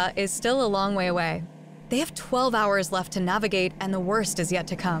 Lampedusa is still a long way away. They have 12 hours left to navigate, and the worst is yet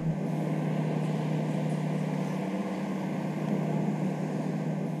to come.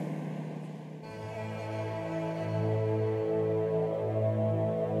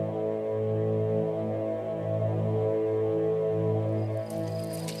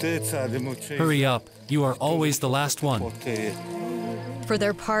 Hurry up, you are always the last one. For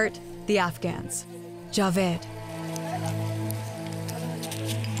their part, the Afghans. Javed.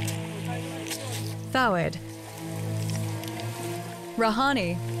 Fawad.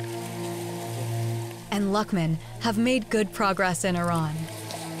 Rahani. And Luqman have made good progress in Iran.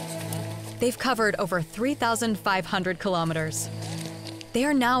 They've covered over 3,500 kilometers. They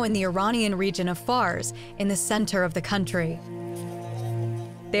are now in the Iranian region of Fars, in the center of the country.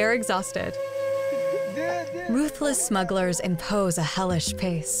 They're exhausted. Ruthless smugglers impose a hellish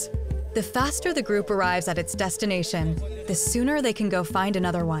pace. The faster the group arrives at its destination, the sooner they can go find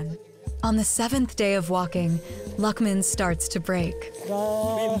another one. On the 7th day of walking, Luckman starts to break.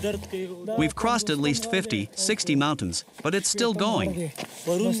 We've crossed at least 50, 60 mountains, but it's still going.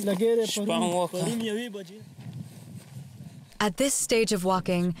 At this stage of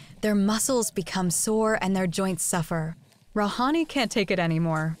walking, their muscles become sore and their joints suffer. Rouhani can't take it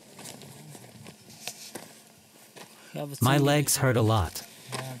anymore. My legs hurt a lot.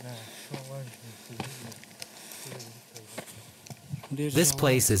 This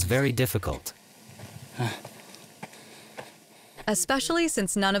place is very difficult. Especially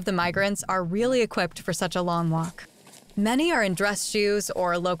since none of the migrants are really equipped for such a long walk. Many are in dress shoes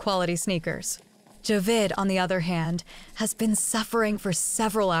or low-quality sneakers. Javid, on the other hand, has been suffering for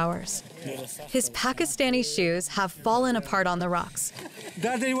several hours. His Pakistani shoes have fallen apart on the rocks.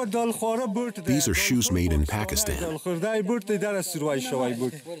 These are shoes made in Pakistan.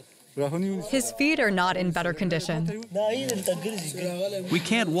 His feet are not in better condition. We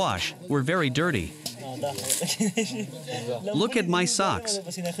can't wash. We're very dirty. Look at my socks.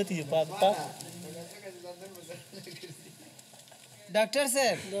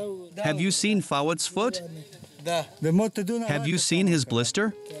 Have you seen Fawad's foot? Have you seen his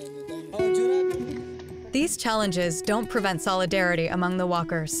blister? These challenges don't prevent solidarity among the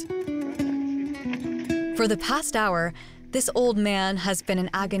walkers. For the past hour, this old man has been in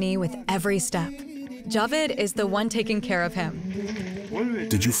agony with every step. Javid is the one taking care of him.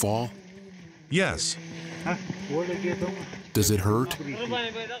 Did you fall? Yes. Does it hurt?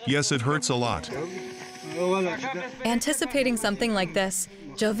 Yes, it hurts a lot. Anticipating something like this,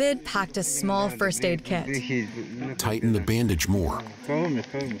 Javid packed a small first aid kit. Tighten the bandage more.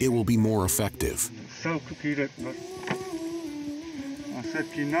 It will be more effective.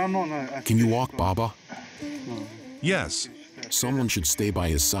 Can you walk, Baba? Yes. Someone should stay by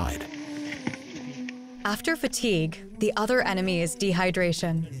his side. After fatigue, the other enemy is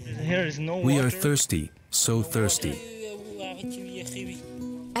dehydration. We are thirsty, so thirsty.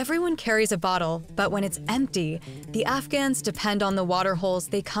 Everyone carries a bottle, but when it's empty, the Afghans depend on the water holes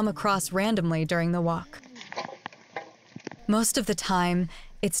they come across randomly during the walk. Most of the time,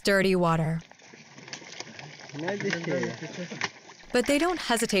 it's dirty water. But they don't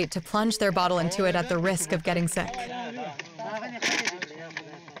hesitate to plunge their bottle into it at the risk of getting sick.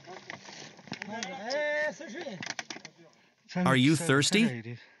 Are you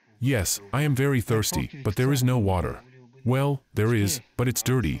thirsty? Yes, I am very thirsty, but there is no water. Well, there is, but it's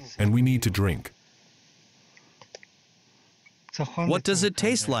dirty, and we need to drink. What does it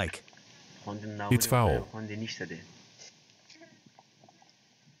taste like? It's foul.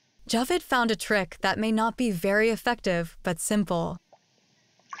 Javid found a trick that may not be very effective, but simple.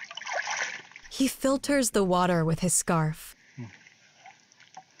 He filters the water with his scarf.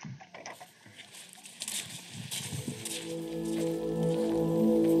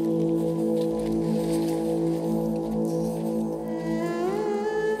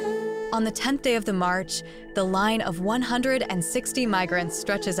 On the 10th day of the march, the line of 160 migrants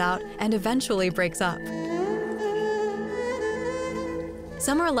stretches out and eventually breaks up.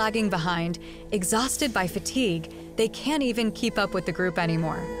 Some are lagging behind, exhausted by fatigue. They can't even keep up with the group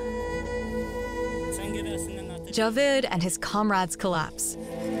anymore. Javid and his comrades collapse.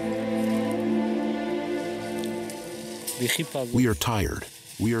 We are tired.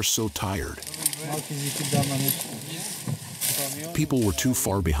 We are so tired. People were too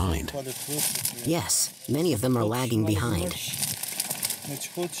far behind. Yes, many of them are lagging behind. A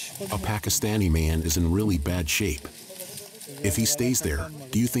Pakistani man is in really bad shape. If he stays there,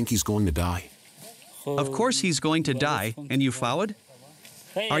 do you think he's going to die? Of course he's going to die. And you, Fawad?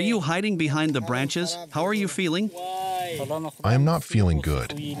 Are you hiding behind the branches? How are you feeling? I am not feeling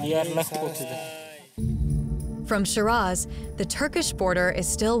good. From Shiraz, the Turkish border is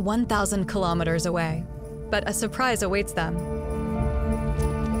still 1,000 kilometers away. But a surprise awaits them.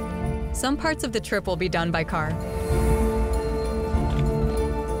 Some parts of the trip will be done by car.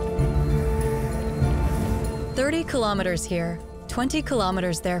 30 kilometers here, 20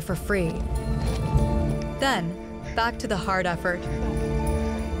 kilometers there for free. Then, back to the hard effort.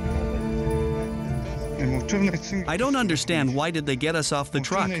 I don't understand why did they get us off the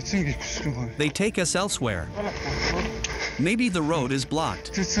truck? They take us elsewhere. Maybe the road is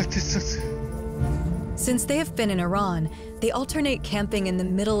blocked. Since they have been in Iran, they alternate camping in the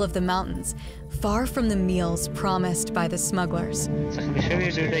middle of the mountains, far from the meals promised by the smugglers.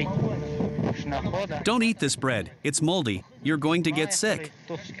 Don't eat this bread. It's moldy. You're going to get sick.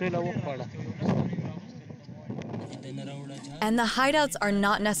 And the hideouts are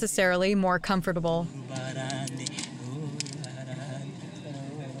not necessarily more comfortable.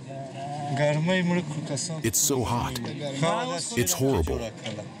 It's so hot. It's horrible.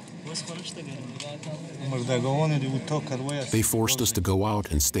 They forced us to go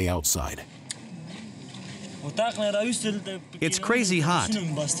out and stay outside. It's crazy hot.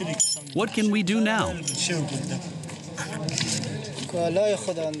 What can we do now?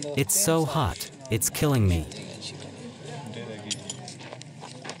 It's so hot, it's killing me.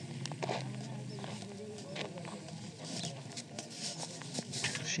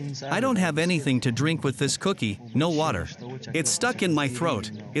 I don't have anything to drink with this cookie, no water. It's stuck in my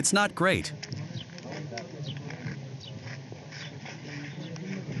throat. It's not great.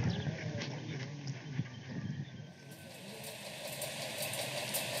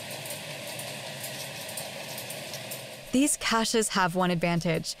 These caches have one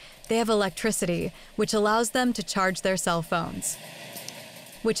advantage. They have electricity, which allows them to charge their cell phones,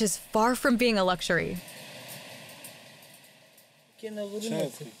 which is far from being a luxury.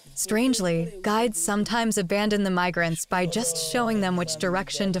 Strangely, guides sometimes abandon the migrants by just showing them which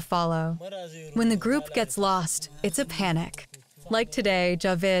direction to follow. When the group gets lost, it's a panic. Like today,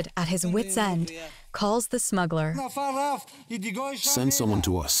 Javid, at his wit's end, calls the smuggler. Send someone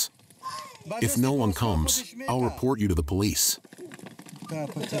to us. If no one comes, I'll report you to the police.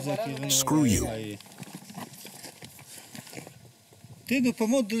 Screw you. He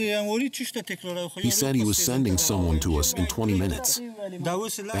said he was sending someone to us in 20 minutes.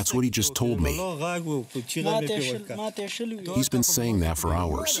 That's what he just told me. He's been saying that for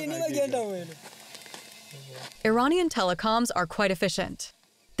hours. Iranian telecoms are quite efficient.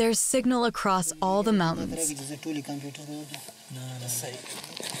 There's signal across all the mountains.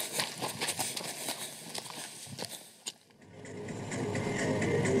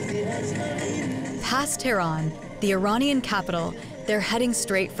 Past Tehran, the Iranian capital, they're heading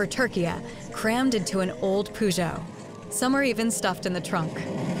straight for Turkey, crammed into an old Peugeot. Some are even stuffed in the trunk.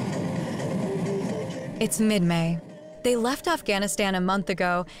 It's mid-May. They left Afghanistan a month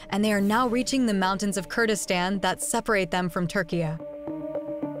ago, and they are now reaching the mountains of Kurdistan that separate them from Turkey.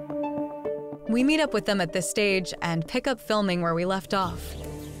 We meet up with them at this stage and pick up filming where we left off.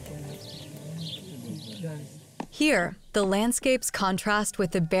 Here, the landscapes contrast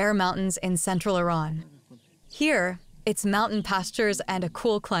with the bare mountains in central Iran. Here, it's mountain pastures and a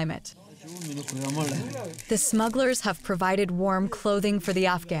cool climate. The smugglers have provided warm clothing for the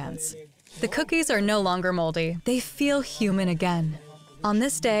Afghans. The cookies are no longer moldy. They feel human again. On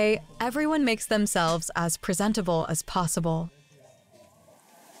this day, everyone makes themselves as presentable as possible.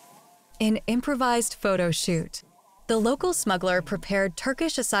 An improvised photo shoot. The local smuggler prepared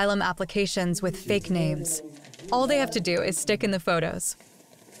Turkish asylum applications with fake names. All they have to do is stick in the photos.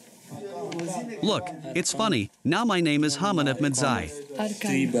 Look, it's funny. Now my name is Haman of Medzai.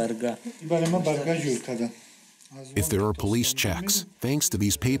 If there are police checks, thanks to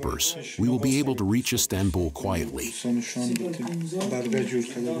these papers, we will be able to reach Istanbul quietly.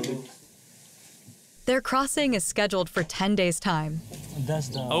 Their crossing is scheduled for 10 days' time.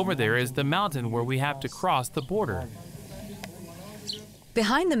 Over there is the mountain where we have to cross the border.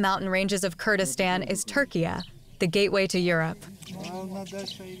 Behind the mountain ranges of Kurdistan is Turkey, the gateway to Europe.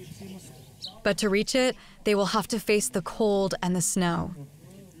 But to reach it, they will have to face the cold and the snow.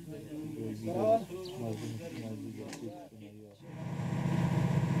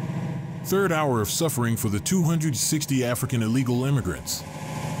 Third hour of suffering for the 260 African illegal immigrants.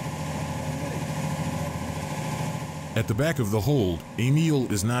 At the back of the hold,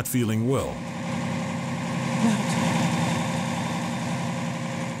 Emil is not feeling well.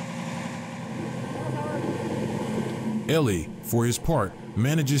 Eli, for his part,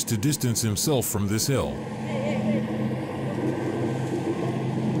 manages to distance himself from this hell.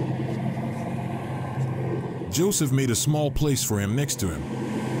 Joseph made a small place for him next to him.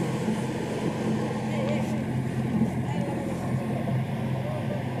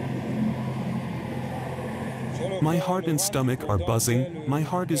 My heart and stomach are buzzing, my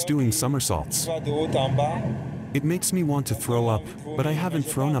heart is doing somersaults. It makes me want to throw up, but I haven't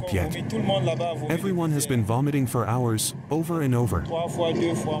thrown up yet. Everyone has been vomiting for hours, over and over.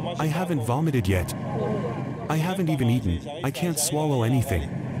 I haven't vomited yet. I haven't even eaten, I can't swallow anything.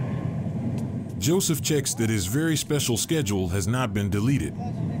 Joseph checks that his very special schedule has not been deleted.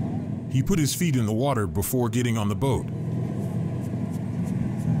 He put his feet in the water before getting on the boat.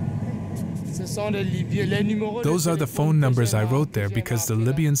 Those are the phone numbers I wrote there because the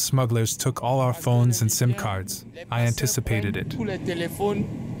Libyan smugglers took all our phones and SIM cards. I anticipated it.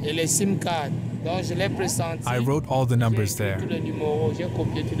 I wrote all the numbers there.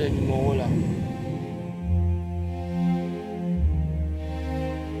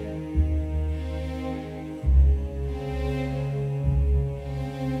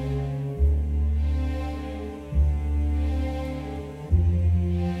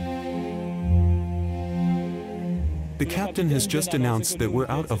 The captain has just announced that we're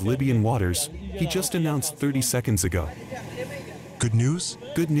out of Libyan waters. He just announced 30 seconds ago. Good news?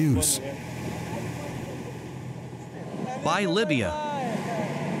 Good news. By Libya.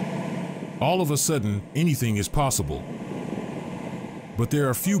 All of a sudden, anything is possible. But there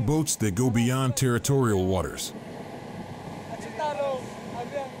are few boats that go beyond territorial waters.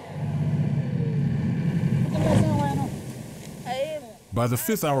 By the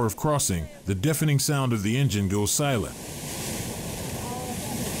 5th hour of crossing, the deafening sound of the engine goes silent.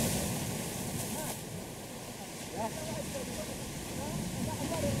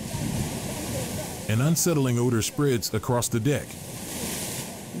 An unsettling odor spreads across the deck.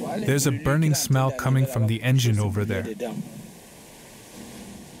 There's a burning smell coming from the engine over there.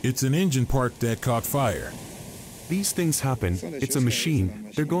 It's an engine part that caught fire. These things happen. It's a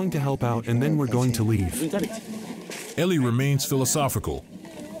machine. They're going to help out and then we're going to leave. Ellie remains philosophical.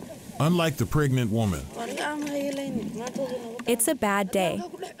 Unlike the pregnant woman. It's a bad day.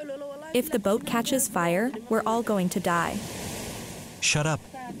 If the boat catches fire, we're all going to die. Shut up.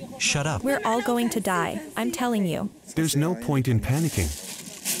 Shut up. We're all going to die, I'm telling you. There's no point in panicking.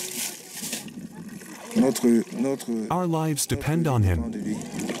 Our lives depend on him.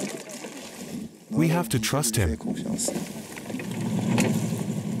 We have to trust him.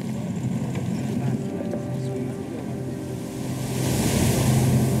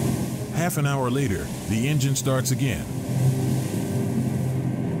 Half an hour later, the engine starts again.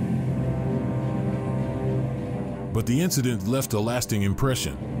 But the incident left a lasting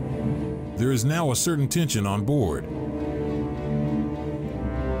impression. There is now a certain tension on board.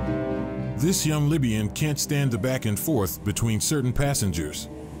 This young Libyan can't stand the back and forth between certain passengers.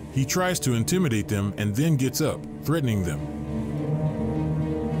 He tries to intimidate them and then gets up, threatening them.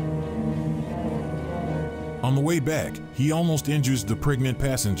 On the way back, he almost injures the pregnant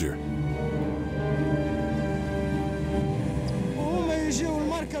passenger.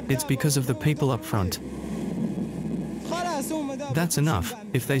 It's because of the people up front. That's enough.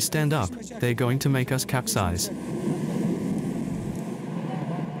 If they stand up, they're going to make us capsize.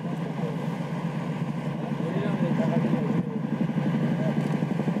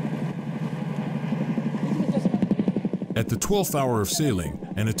 At the 12th hour of sailing,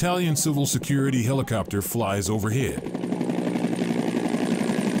 an Italian civil security helicopter flies overhead.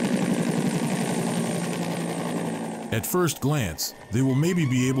 At first glance, they will maybe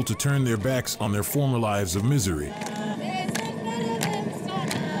be able to turn their backs on their former lives of misery.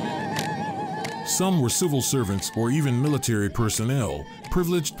 Some were civil servants or even military personnel,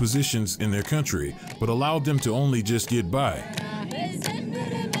 privileged positions in their country, but allowed them to only just get by.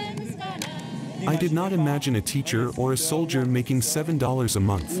 I did not imagine a teacher or a soldier making $7 a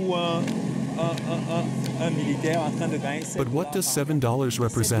month. But what does $7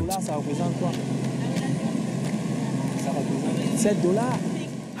 represent?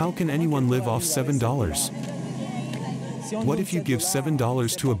 How can anyone live off $7? What if you give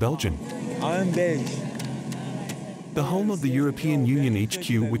 $7 to a Belgian? The home of the European Union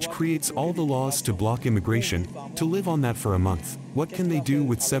HQ, which creates all the laws to block immigration, to live on that for a month. What can they do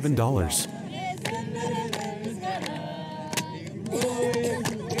with $7?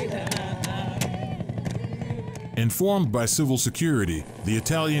 Informed by civil security, the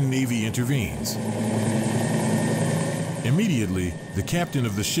Italian Navy intervenes. Immediately, the captain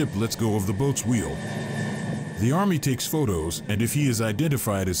of the ship lets go of the boat's wheel. The army takes photos, and if he is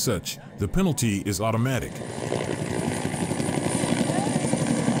identified as such, the penalty is automatic.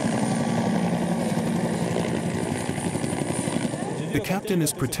 The captain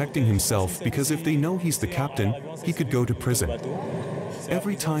is protecting himself because if they know he's the captain, he could go to prison.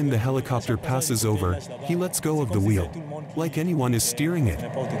 Every time the helicopter passes over, he lets go of the wheel, like anyone is steering it.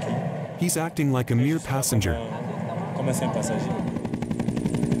 He's acting like a mere passenger.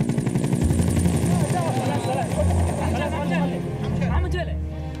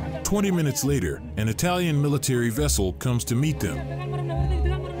 20 minutes later, an Italian military vessel comes to meet them.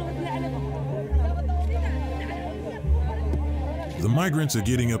 The migrants are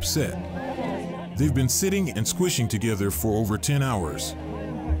getting upset. They've been sitting and squishing together for over 10 hours.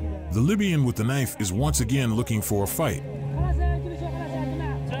 The Libyan with the knife is once again looking for a fight.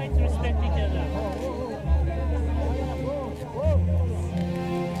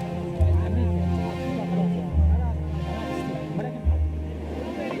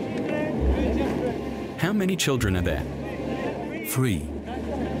 How many children are there? 3.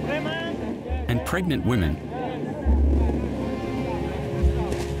 And pregnant women?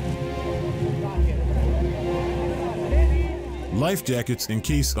 Life jackets in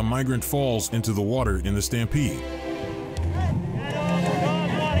case a migrant falls into the water in the stampede.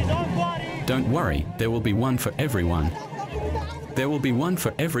 Don't worry, there will be one for everyone. There will be one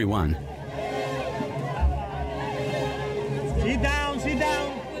for everyone. Sit down, sit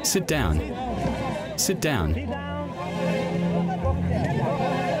down. Sit down. Sit down.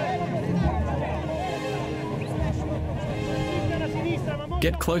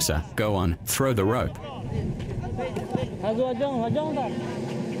 Get closer. Go on. Throw the rope.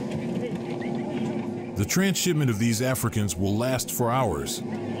 The transshipment of these Africans will last for hours.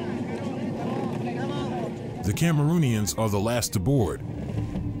 The Cameroonians are the last to board.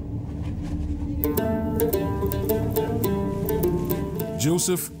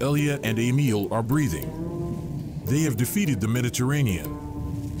 Joseph, Elia, and Emile are breathing. They have defeated the Mediterranean.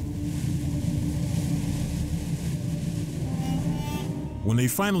 When they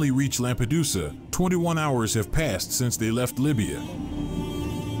finally reach Lampedusa, 21 hours have passed since they left Libya.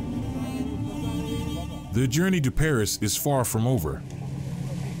 Their journey to Paris is far from over.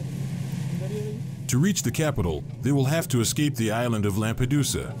 To reach the capital, they will have to escape the island of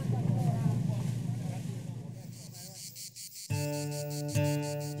Lampedusa.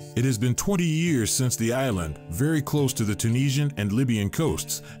 It has been 20 years since the island, very close to the Tunisian and Libyan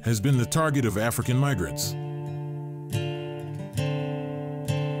coasts, has been the target of African migrants.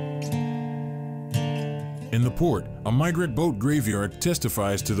 In the port, a migrant boat graveyard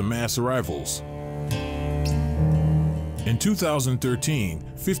testifies to the mass arrivals. In 2013,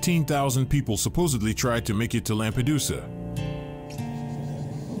 15,000 people supposedly tried to make it to Lampedusa.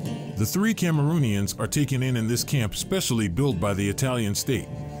 The 3 Cameroonians are taken in this camp specially built by the Italian state.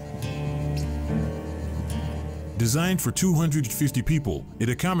 Designed for 250 people, it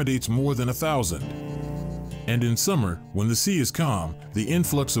accommodates more than 1,000. And in summer, when the sea is calm, the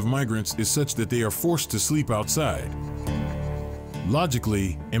influx of migrants is such that they are forced to sleep outside.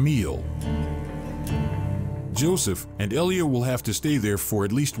 Logically, Emile, Joseph, and Elia will have to stay there for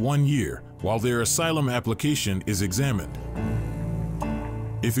at least 1 year while their asylum application is examined.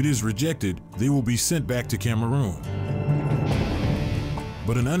 If it is rejected, they will be sent back to Cameroon.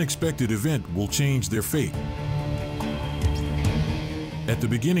 But an unexpected event will change their fate. At the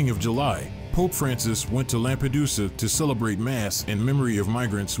beginning of July, Pope Francis went to Lampedusa to celebrate Mass in memory of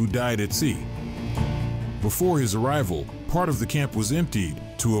migrants who died at sea. Before his arrival, part of the camp was emptied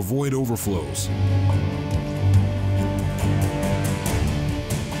to avoid overflows.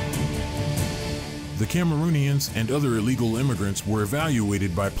 The Cameroonians and other illegal immigrants were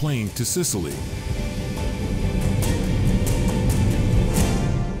evacuated by plane to Sicily.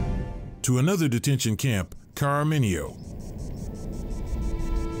 To another detention camp, Caraminio,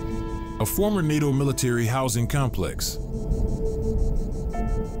 a former NATO military housing complex.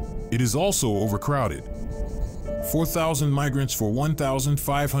 It is also overcrowded. 4,000 migrants for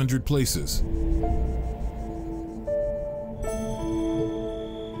 1,500 places.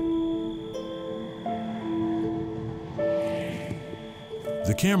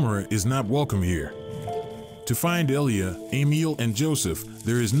 The camera is not welcome here. To find Elia, Emile, and Joseph,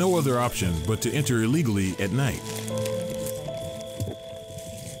 there is no other option but to enter illegally at night.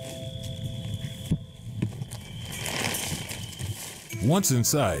 Once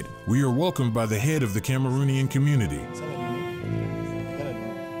inside, we are welcomed by the head of the Cameroonian community.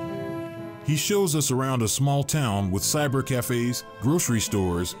 He shows us around a small town with cyber cafes, grocery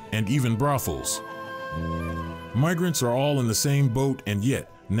stores, and even brothels. Migrants are all in the same boat, and yet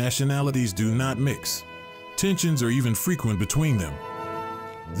nationalities do not mix. Tensions are even frequent between them.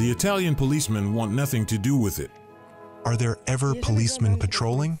 The Italian policemen want nothing to do with it. Are there ever policemen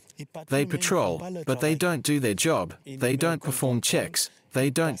patrolling? They patrol, but they don't do their job. They don't perform checks. They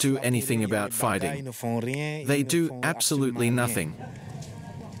don't do anything about fighting. They do absolutely nothing.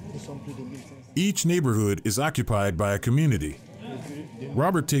 Each neighborhood is occupied by a community.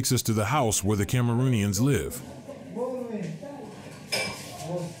 Robert takes us to the house where the Cameroonians live.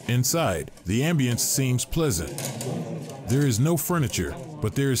 Inside, the ambience seems pleasant. There is no furniture,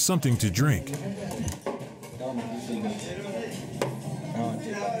 but there is something to drink.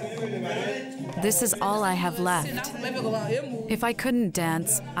 This is all I have left. If I couldn't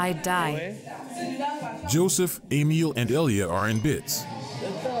dance, I'd die. Joseph, Emile, and Elia are in bits.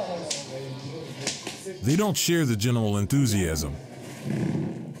 They don't share the general enthusiasm.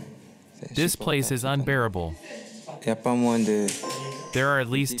 This place is unbearable. There are at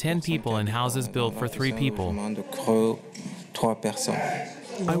least 10 people in houses built for 3 people.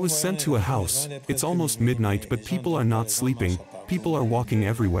 I was sent to a house. It's almost midnight, but people are not sleeping. People are walking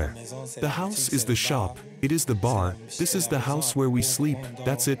everywhere. The house is the shop. It is the bar. This is the house where we sleep.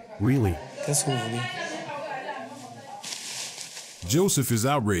 That's it, really. Joseph is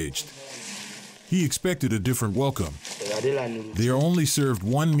outraged. He expected a different welcome. They are only served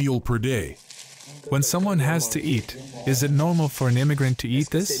 1 meal per day. When someone has to eat, is it normal for an immigrant to eat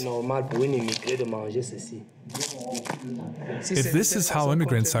this? If this is how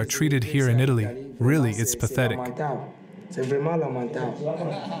immigrants are treated here in Italy, really, it's pathetic.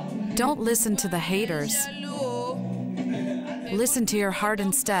 Don't listen to the haters. Listen to your heart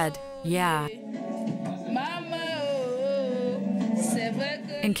instead. Yeah.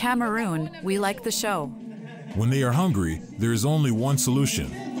 In Cameroon, we like the show. When they are hungry, there is only one solution.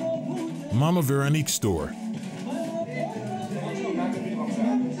 Mama Veronique's store.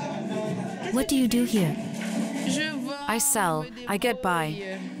 What do you do here? I sell. I get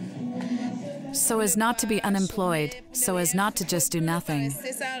by. So as not to be unemployed, so as not to just do nothing.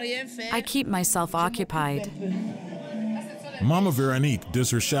 I keep myself occupied. Mama Veronique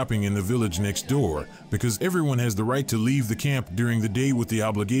does her shopping in the village next door because everyone has the right to leave the camp during the day with the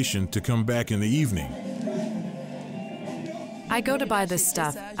obligation to come back in the evening. I go to buy this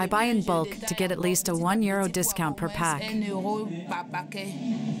stuff. I buy in bulk to get at least a €1 discount per pack.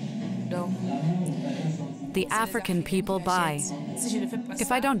 The African people buy.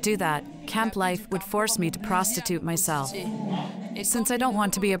 If I don't do that, camp life would force me to prostitute myself. Since I don't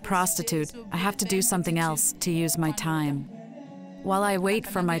want to be a prostitute, I have to do something else to use my time. While I wait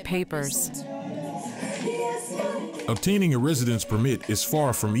for my papers. Obtaining a residence permit is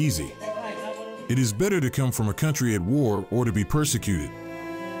far from easy. It is better to come from a country at war or to be persecuted.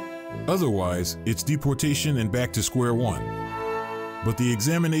 Otherwise, it's deportation and back to square one. But the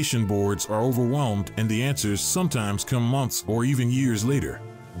examination boards are overwhelmed and the answers sometimes come months or even years later.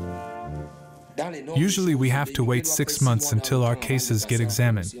 Usually we have to wait 6 months until our cases get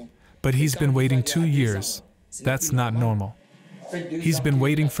examined. But he's been waiting 2 years. That's not normal. He's been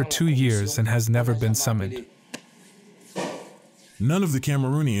waiting for 2 years and has never been summoned. None of the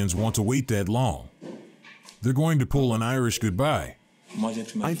Cameroonians want to wait that long. They're going to pull an Irish goodbye.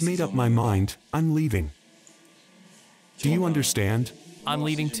 I've made up my mind. I'm leaving. Do you understand? I'm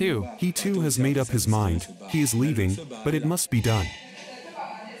leaving too. He too has made up his mind. He is leaving, but it must be done.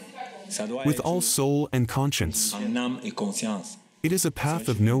 With all soul and conscience. It is a path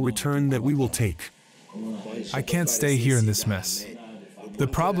of no return that we will take. I can't stay here in this mess. The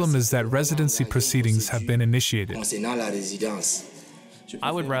problem is that residency proceedings have been initiated. I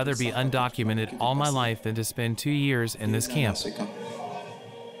would rather be undocumented all my life than to spend 2 years in this camp.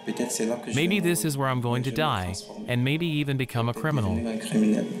 Maybe this is where I'm going to die, and maybe even become a criminal.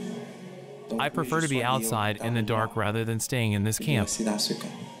 I prefer to be outside in the dark rather than staying in this camp.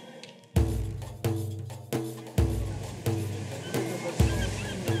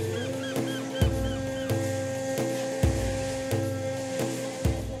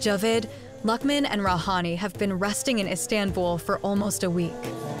 Javed, Luqman, and Rahani have been resting in Istanbul for almost a week.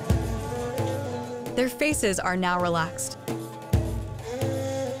 Their faces are now relaxed.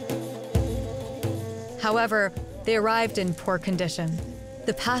 However, they arrived in poor condition.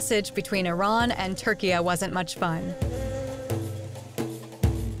 The passage between Iran and Turkey wasn't much fun.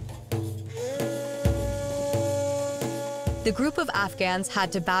 The group of Afghans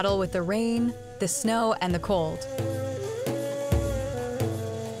had to battle with the rain, the snow, and the cold.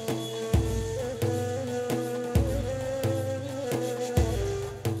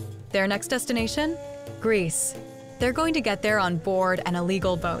 Their next destination? Greece. They're going to get there on board an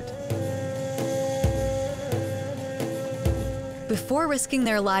illegal boat. Before risking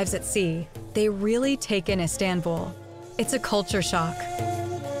their lives at sea, they really take in Istanbul. It's a culture shock.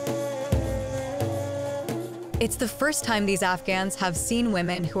 It's the first time these Afghans have seen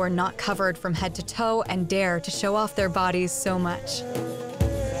women who are not covered from head to toe and dare to show off their bodies so much.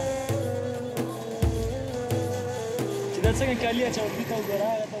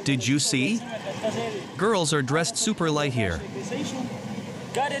 Did you see? Girls are dressed super light here.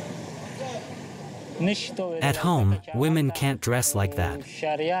 At home, women can't dress like that.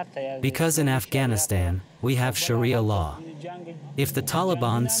 Because in Afghanistan, we have Sharia law. If the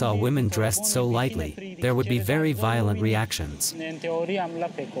Taliban saw women dressed so lightly, there would be very violent reactions.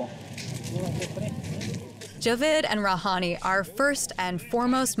 Javed and Rahani are first and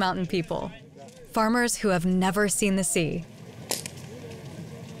foremost mountain people, farmers who have never seen the sea.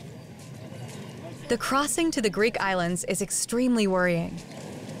 The crossing to the Greek islands is extremely worrying.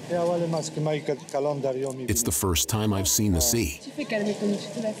 It's the first time I've seen the sea.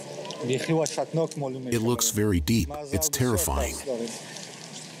 It looks very deep. It's terrifying.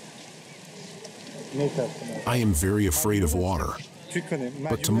 I am very afraid of water.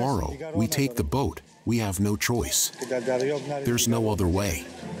 But tomorrow, we take the boat. We have no choice. There's no other way.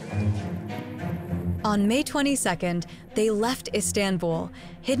 On May 22nd, they left Istanbul,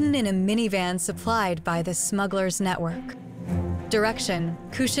 hidden in a minivan supplied by the smugglers' network. Direction,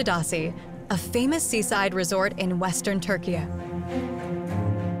 Kushadasi, a famous seaside resort in western Turkey.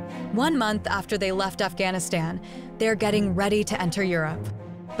 1 month after they left Afghanistan, they're getting ready to enter Europe.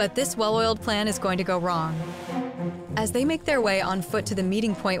 But this well-oiled plan is going to go wrong. As they make their way on foot to the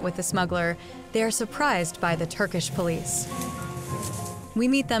meeting point with the smuggler, they are surprised by the Turkish police. We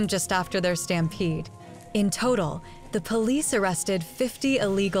meet them just after their stampede. In total, the police arrested 50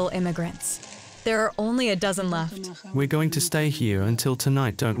 illegal immigrants. There are only a dozen left. We're going to stay here until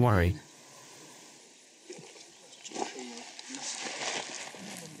tonight, don't worry.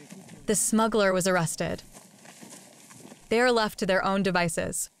 The smuggler was arrested. They are left to their own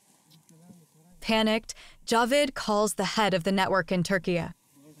devices. Panicked, Javed calls the head of the network in Turkey.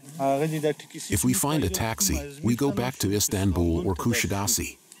 If we find a taxi, we go back to Istanbul or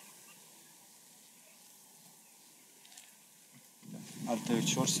Kuşadası.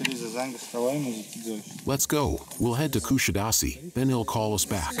 Let's go. We'll head to Kuşadası, then he'll call us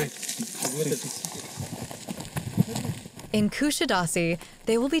back. In Kuşadası,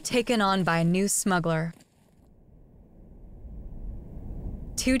 they will be taken on by a new smuggler.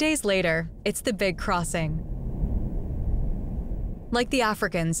 2 days later, it's the big crossing. Like the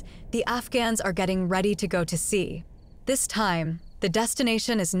Africans, the Afghans are getting ready to go to sea. This time, the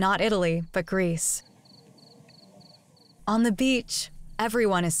destination is not Italy, but Greece. On the beach,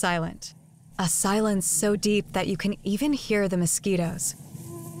 everyone is silent. A silence so deep that you can even hear the mosquitoes.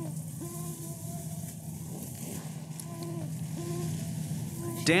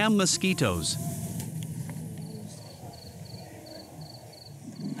 Damn mosquitoes.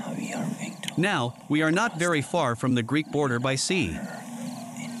 Now, we are not very far from the Greek border by sea.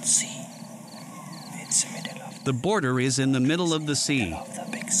 The border is in the middle of the sea.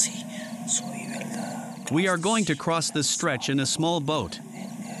 We are going to cross this stretch in a small boat.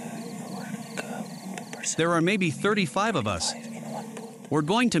 There are maybe 35 of us. We're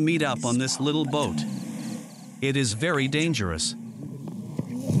going to meet up on this little boat. It is very dangerous.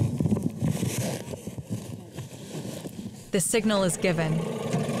 The signal is given.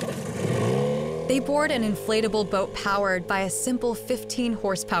 They board an inflatable boat powered by a simple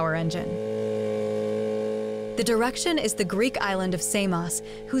 15-horsepower engine. The direction is the Greek island of Samos,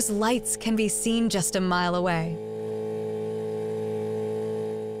 whose lights can be seen just a mile away.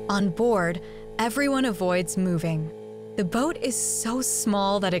 On board, everyone avoids moving. The boat is so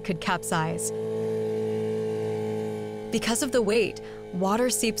small that it could capsize. Because of the weight, water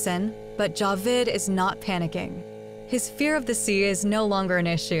seeps in, but Javed is not panicking. His fear of the sea is no longer an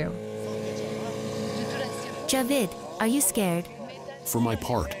issue. Javed, are you scared? For my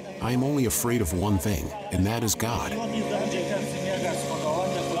part, I am only afraid of one thing, and that is God.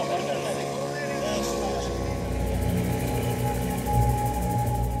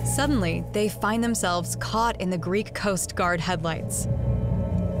 Suddenly, they find themselves caught in the Greek Coast Guard headlights.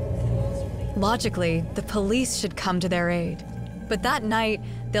 Logically, the police should come to their aid. But that night,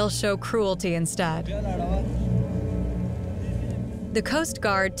 they'll show cruelty instead. The Coast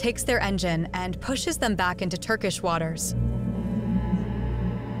Guard takes their engine and pushes them back into Turkish waters.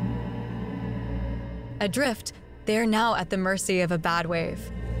 Adrift, they are now at the mercy of a bad wave.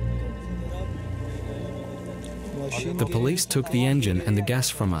 The police took the engine and the gas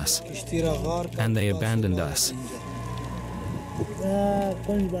from us, and they abandoned us.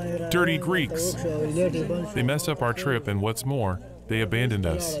 Dirty Greeks. They messed up our trip, and what's more, they abandoned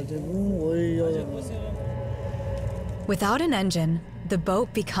us. Without an engine, the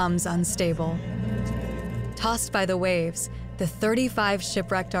boat becomes unstable. Tossed by the waves, the 35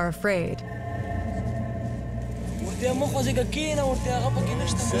 shipwrecked are afraid.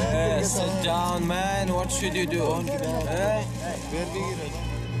 Sit down, man. What should you do?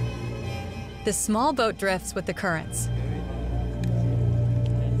 The small boat drifts with the currents.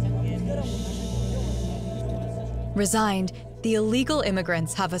 Resigned, the illegal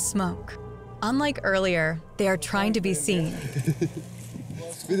immigrants have a smoke. Unlike earlier, they are trying to be seen.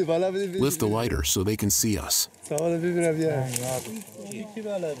 Lift the lighter so they can see us.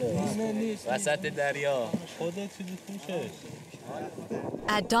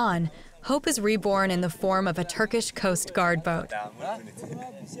 At dawn, hope is reborn in the form of a Turkish Coast Guard boat.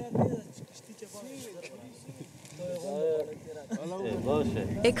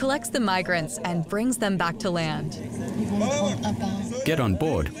 It collects the migrants and brings them back to land. Get on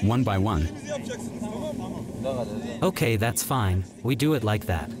board, one by one. Okay, that's fine. We do it like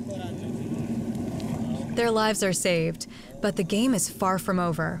that. Their lives are saved, but the game is far from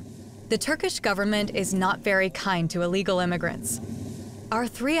over. The Turkish government is not very kind to illegal immigrants. Our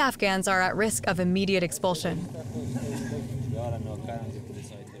 3 Afghans are at risk of immediate expulsion.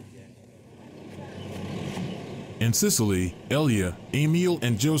 In Sicily, Elia, Emil,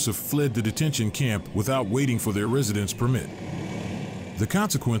 and Joseph fled the detention camp without waiting for their residence permit. The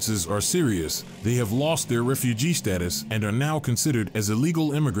consequences are serious. They have lost their refugee status and are now considered as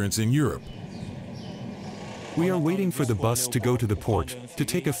illegal immigrants in Europe. We are waiting for the bus to go to the port, to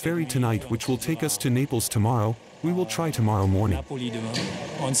take a ferry tonight which will take us to Naples tomorrow. We will try tomorrow morning.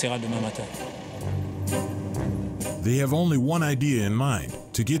 They have only one idea in mind,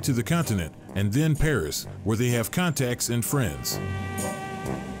 to get to the continent, and then Paris, where they have contacts and friends.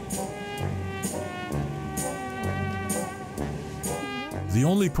 The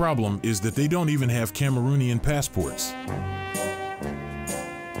only problem is that they don't even have Cameroonian passports.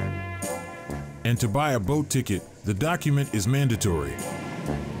 And to buy a boat ticket, the document is mandatory.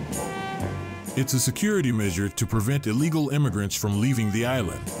 It's a security measure to prevent illegal immigrants from leaving the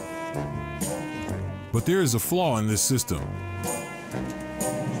island. But there is a flaw in this system.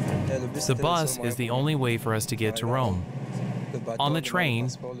 The bus is the only way for us to get to Rome. On the train,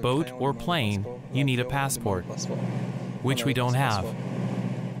 boat, or plane, you need a passport, which we don't have.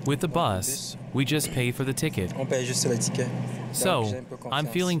 With the bus, we just pay for the ticket. So, I'm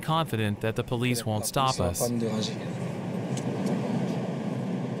feeling confident that the police won't stop us.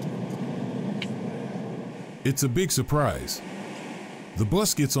 It's a big surprise. The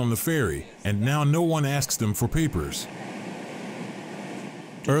bus gets on the ferry, and now no one asks them for papers.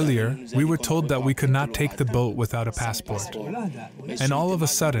 Earlier, we were told that we could not take the boat without a passport. And all of a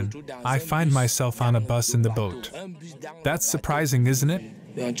sudden, I find myself on a bus in the boat. That's surprising, isn't it?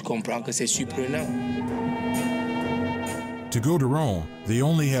 To go to Rome, they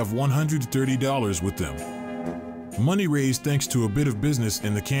only have $130 with them. Money raised thanks to a bit of business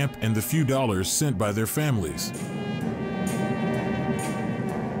in the camp and the few dollars sent by their families.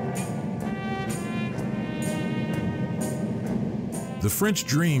 The French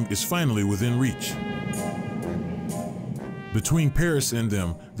dream is finally within reach. Between Paris and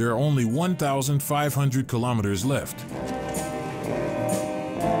them, there are only 1,500 kilometers left.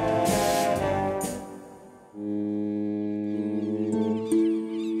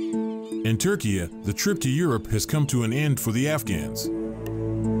 In Turkey, the trip to Europe has come to an end for the Afghans.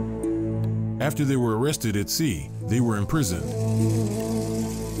 After they were arrested at sea, they were imprisoned.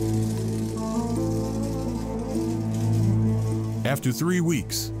 After 3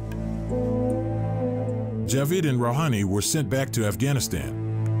 weeks, Javid and Rouhani were sent back to Afghanistan.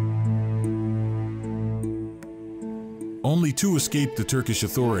 Only 2 escaped the Turkish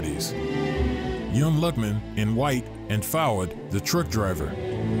authorities. Young Lukman, in white, and Fawad, the truck driver.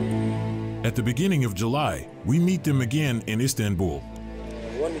 At the beginning of July, we meet them again in Istanbul.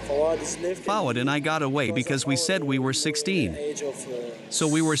 Fawad and I got away because we said we were 16. So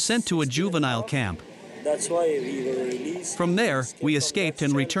we were sent to a juvenile camp. That's why we were released. From there, we escaped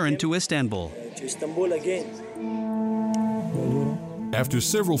and returned to Istanbul. After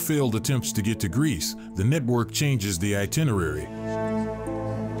several failed attempts to get to Greece, the network changes the itinerary.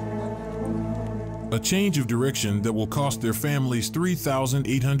 A change of direction that will cost their families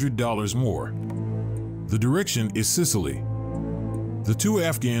 $3,800 more. The direction is Sicily. The 2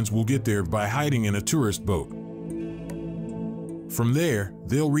 Afghans will get there by hiding in a tourist boat. From there,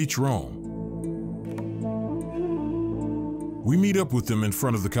 they'll reach Rome. We meet up with them in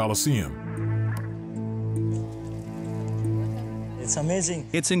front of the Colosseum. It's amazing.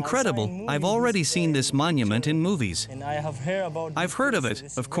 It's incredible. I've already seen this monument in movies. And I have heard about I've heard of it,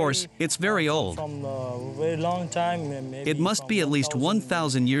 of course. It's very old. From a very long time. It must be at least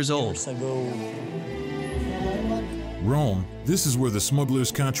 1,000 years old. Rome, this is where the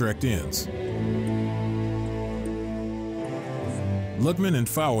smuggler's contract ends. Lukman and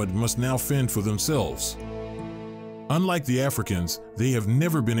Fawad must now fend for themselves. Unlike the Africans, they have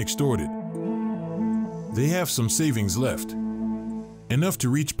never been extorted. They have some savings left. Enough to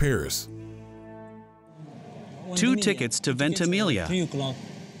reach Paris. 2 tickets to Ventimiglia.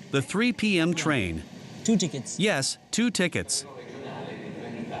 The 3 p.m. train. 2 tickets? Yes, 2 tickets.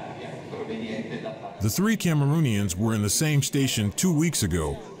 The 3 Cameroonians were in the same station 2 weeks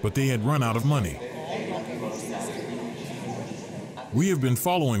ago, but they had run out of money. We have been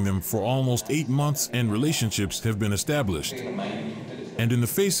following them for almost 8 months and relationships have been established. And in the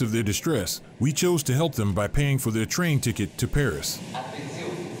face of their distress, we chose to help them by paying for their train ticket to Paris.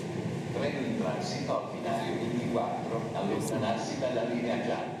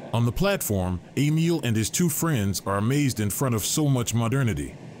 On the platform, Emil and his 2 friends are amazed in front of so much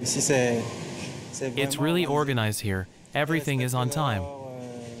modernity. It's really organized here. Everything is on time.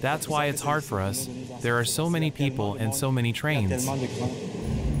 That's why it's hard for us. There are so many people and so many trains.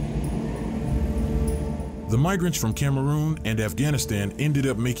 The migrants from Cameroon and Afghanistan ended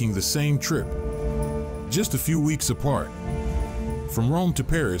up making the same trip. just a few weeks apart. From Rome to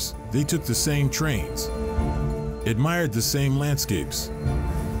Paris, they took the same trains, admired the same landscapes,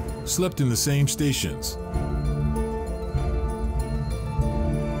 slept in the same stations.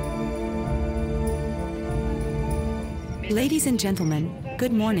 Ladies and gentlemen,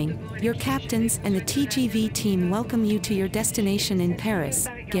 good morning. Your captains and the TGV team welcome you to your destination in Paris,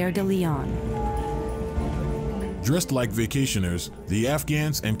 Gare de Lyon. Dressed like vacationers, the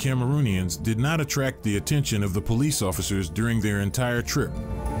Afghans and Cameroonians did not attract the attention of the police officers during their entire trip.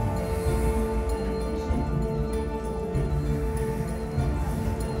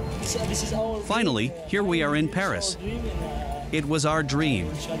 Finally, here we are in Paris. It was our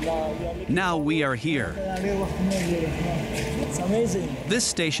dream. Now we are here. It's amazing. This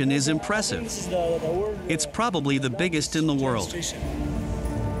station is impressive. It's probably the biggest in the world.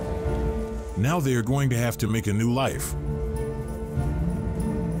 Now they are going to have to make a new life.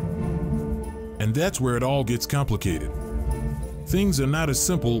 And that's where it all gets complicated. Things are not as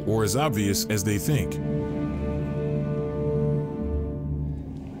simple or as obvious as they think.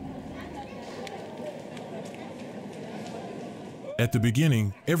 At the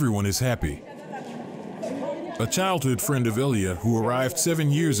beginning, everyone is happy. A childhood friend of Elia, who arrived 7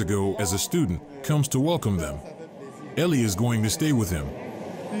 years ago as a student, comes to welcome them. Elia is going to stay with him.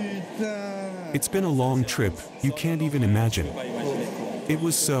 It's been a long trip, you can't even imagine. It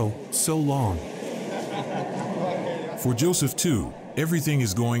was so long. For Joseph too, everything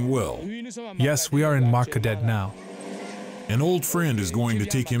is going well. Yes, we are in Marcadet now. An old friend is going to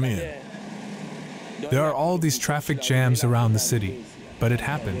take him in. There are all these traffic jams around the city, but it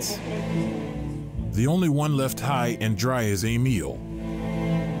happens. The only one left high and dry is Emile.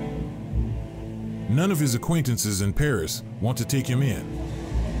 None of his acquaintances in Paris want to take him in.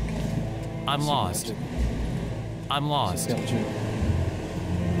 I'm lost. I'm lost.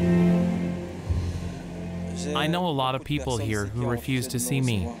 I know a lot of people here who refuse to see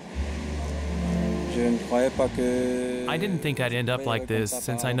me. I didn't think I'd end up like this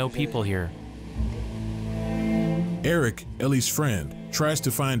since I know people here. Eric, Ellie's friend, tries to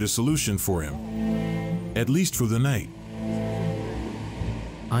find a solution for him, at least for the night.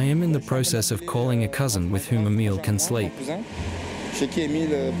 I am in the process of calling a cousin with whom Emile can sleep.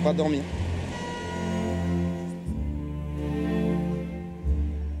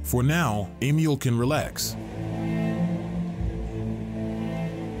 For now, Emile can relax.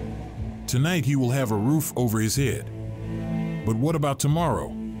 Tonight he will have a roof over his head. But what about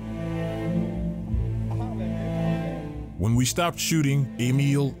tomorrow? When we stopped shooting,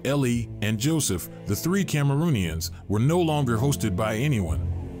 Emile, Ellie, and Joseph, the 3 Cameroonians, were no longer hosted by anyone.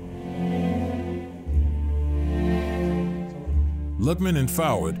 Luckman and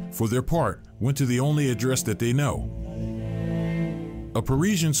Fawad, for their part, went to the only address that they know. A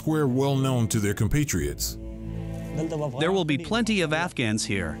Parisian square well known to their compatriots. There will be plenty of Afghans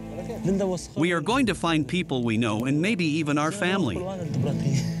here. We are going to find people we know and maybe even our family.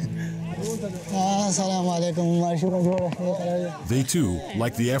 They too,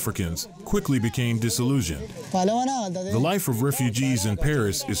 like the Africans, quickly became disillusioned. The life of refugees in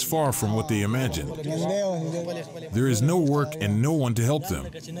Paris is far from what they imagined. There is no work and no one to help them.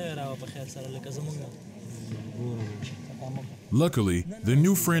 Luckily, their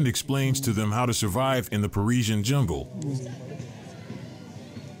new friend explains to them how to survive in the Parisian jungle.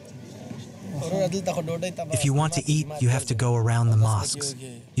 If you want to eat, you have to go around the mosques.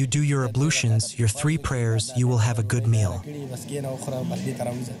 You do your ablutions, your 3 prayers, you will have a good meal.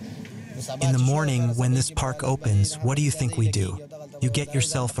 In the morning, when this park opens, what do you think we do? You get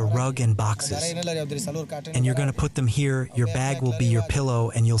yourself a rug and boxes. And you're going to put them here, your bag will be your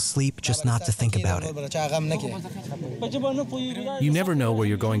pillow, and you'll sleep just not to think about it. You never know where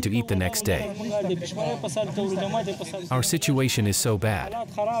you're going to eat the next day. Our situation is so bad.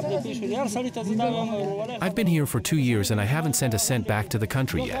 I've been here for 2 years and I haven't sent a cent back to the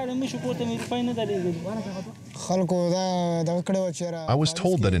country yet. I was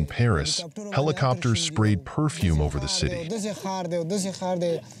told that in Paris, helicopters sprayed perfume over the city.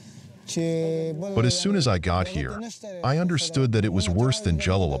 But as soon as I got here, I understood that it was worse than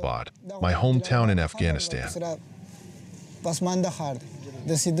Jalalabad, my hometown in Afghanistan.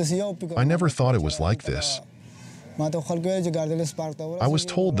 I never thought it was like this. I was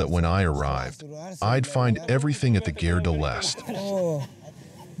told that when I arrived, I'd find everything at the Gare de l'Est.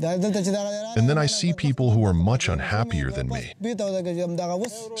 And then I see people who are much unhappier than me.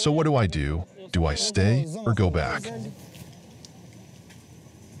 So what do? Do I stay or go back?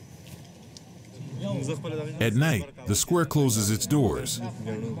 At night, the square closes its doors.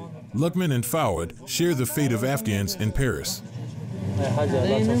 Luckman and Fawad share the fate of Afghans in Paris. I had a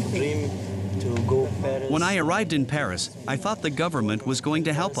lot of dream to go Paris. When I arrived in Paris, I thought the government was going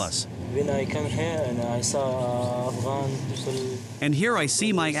to help us. When I came here and I saw Afghan people. And here I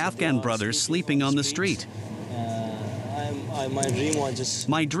see my Afghan brothers sleeping on the street. My dream was just...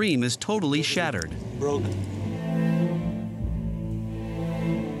 My dream is totally shattered. Broken.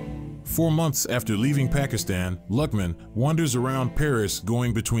 4 months after leaving Pakistan, Luqman wanders around Paris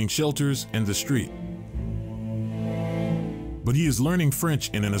going between shelters and the street. But he is learning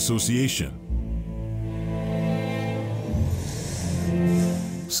French in an association.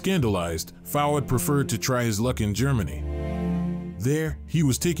 Scandalized, Fawad preferred to try his luck in Germany. There, he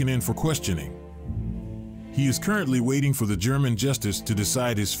was taken in for questioning. He is currently waiting for the German justice to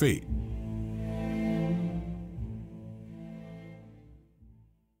decide his fate.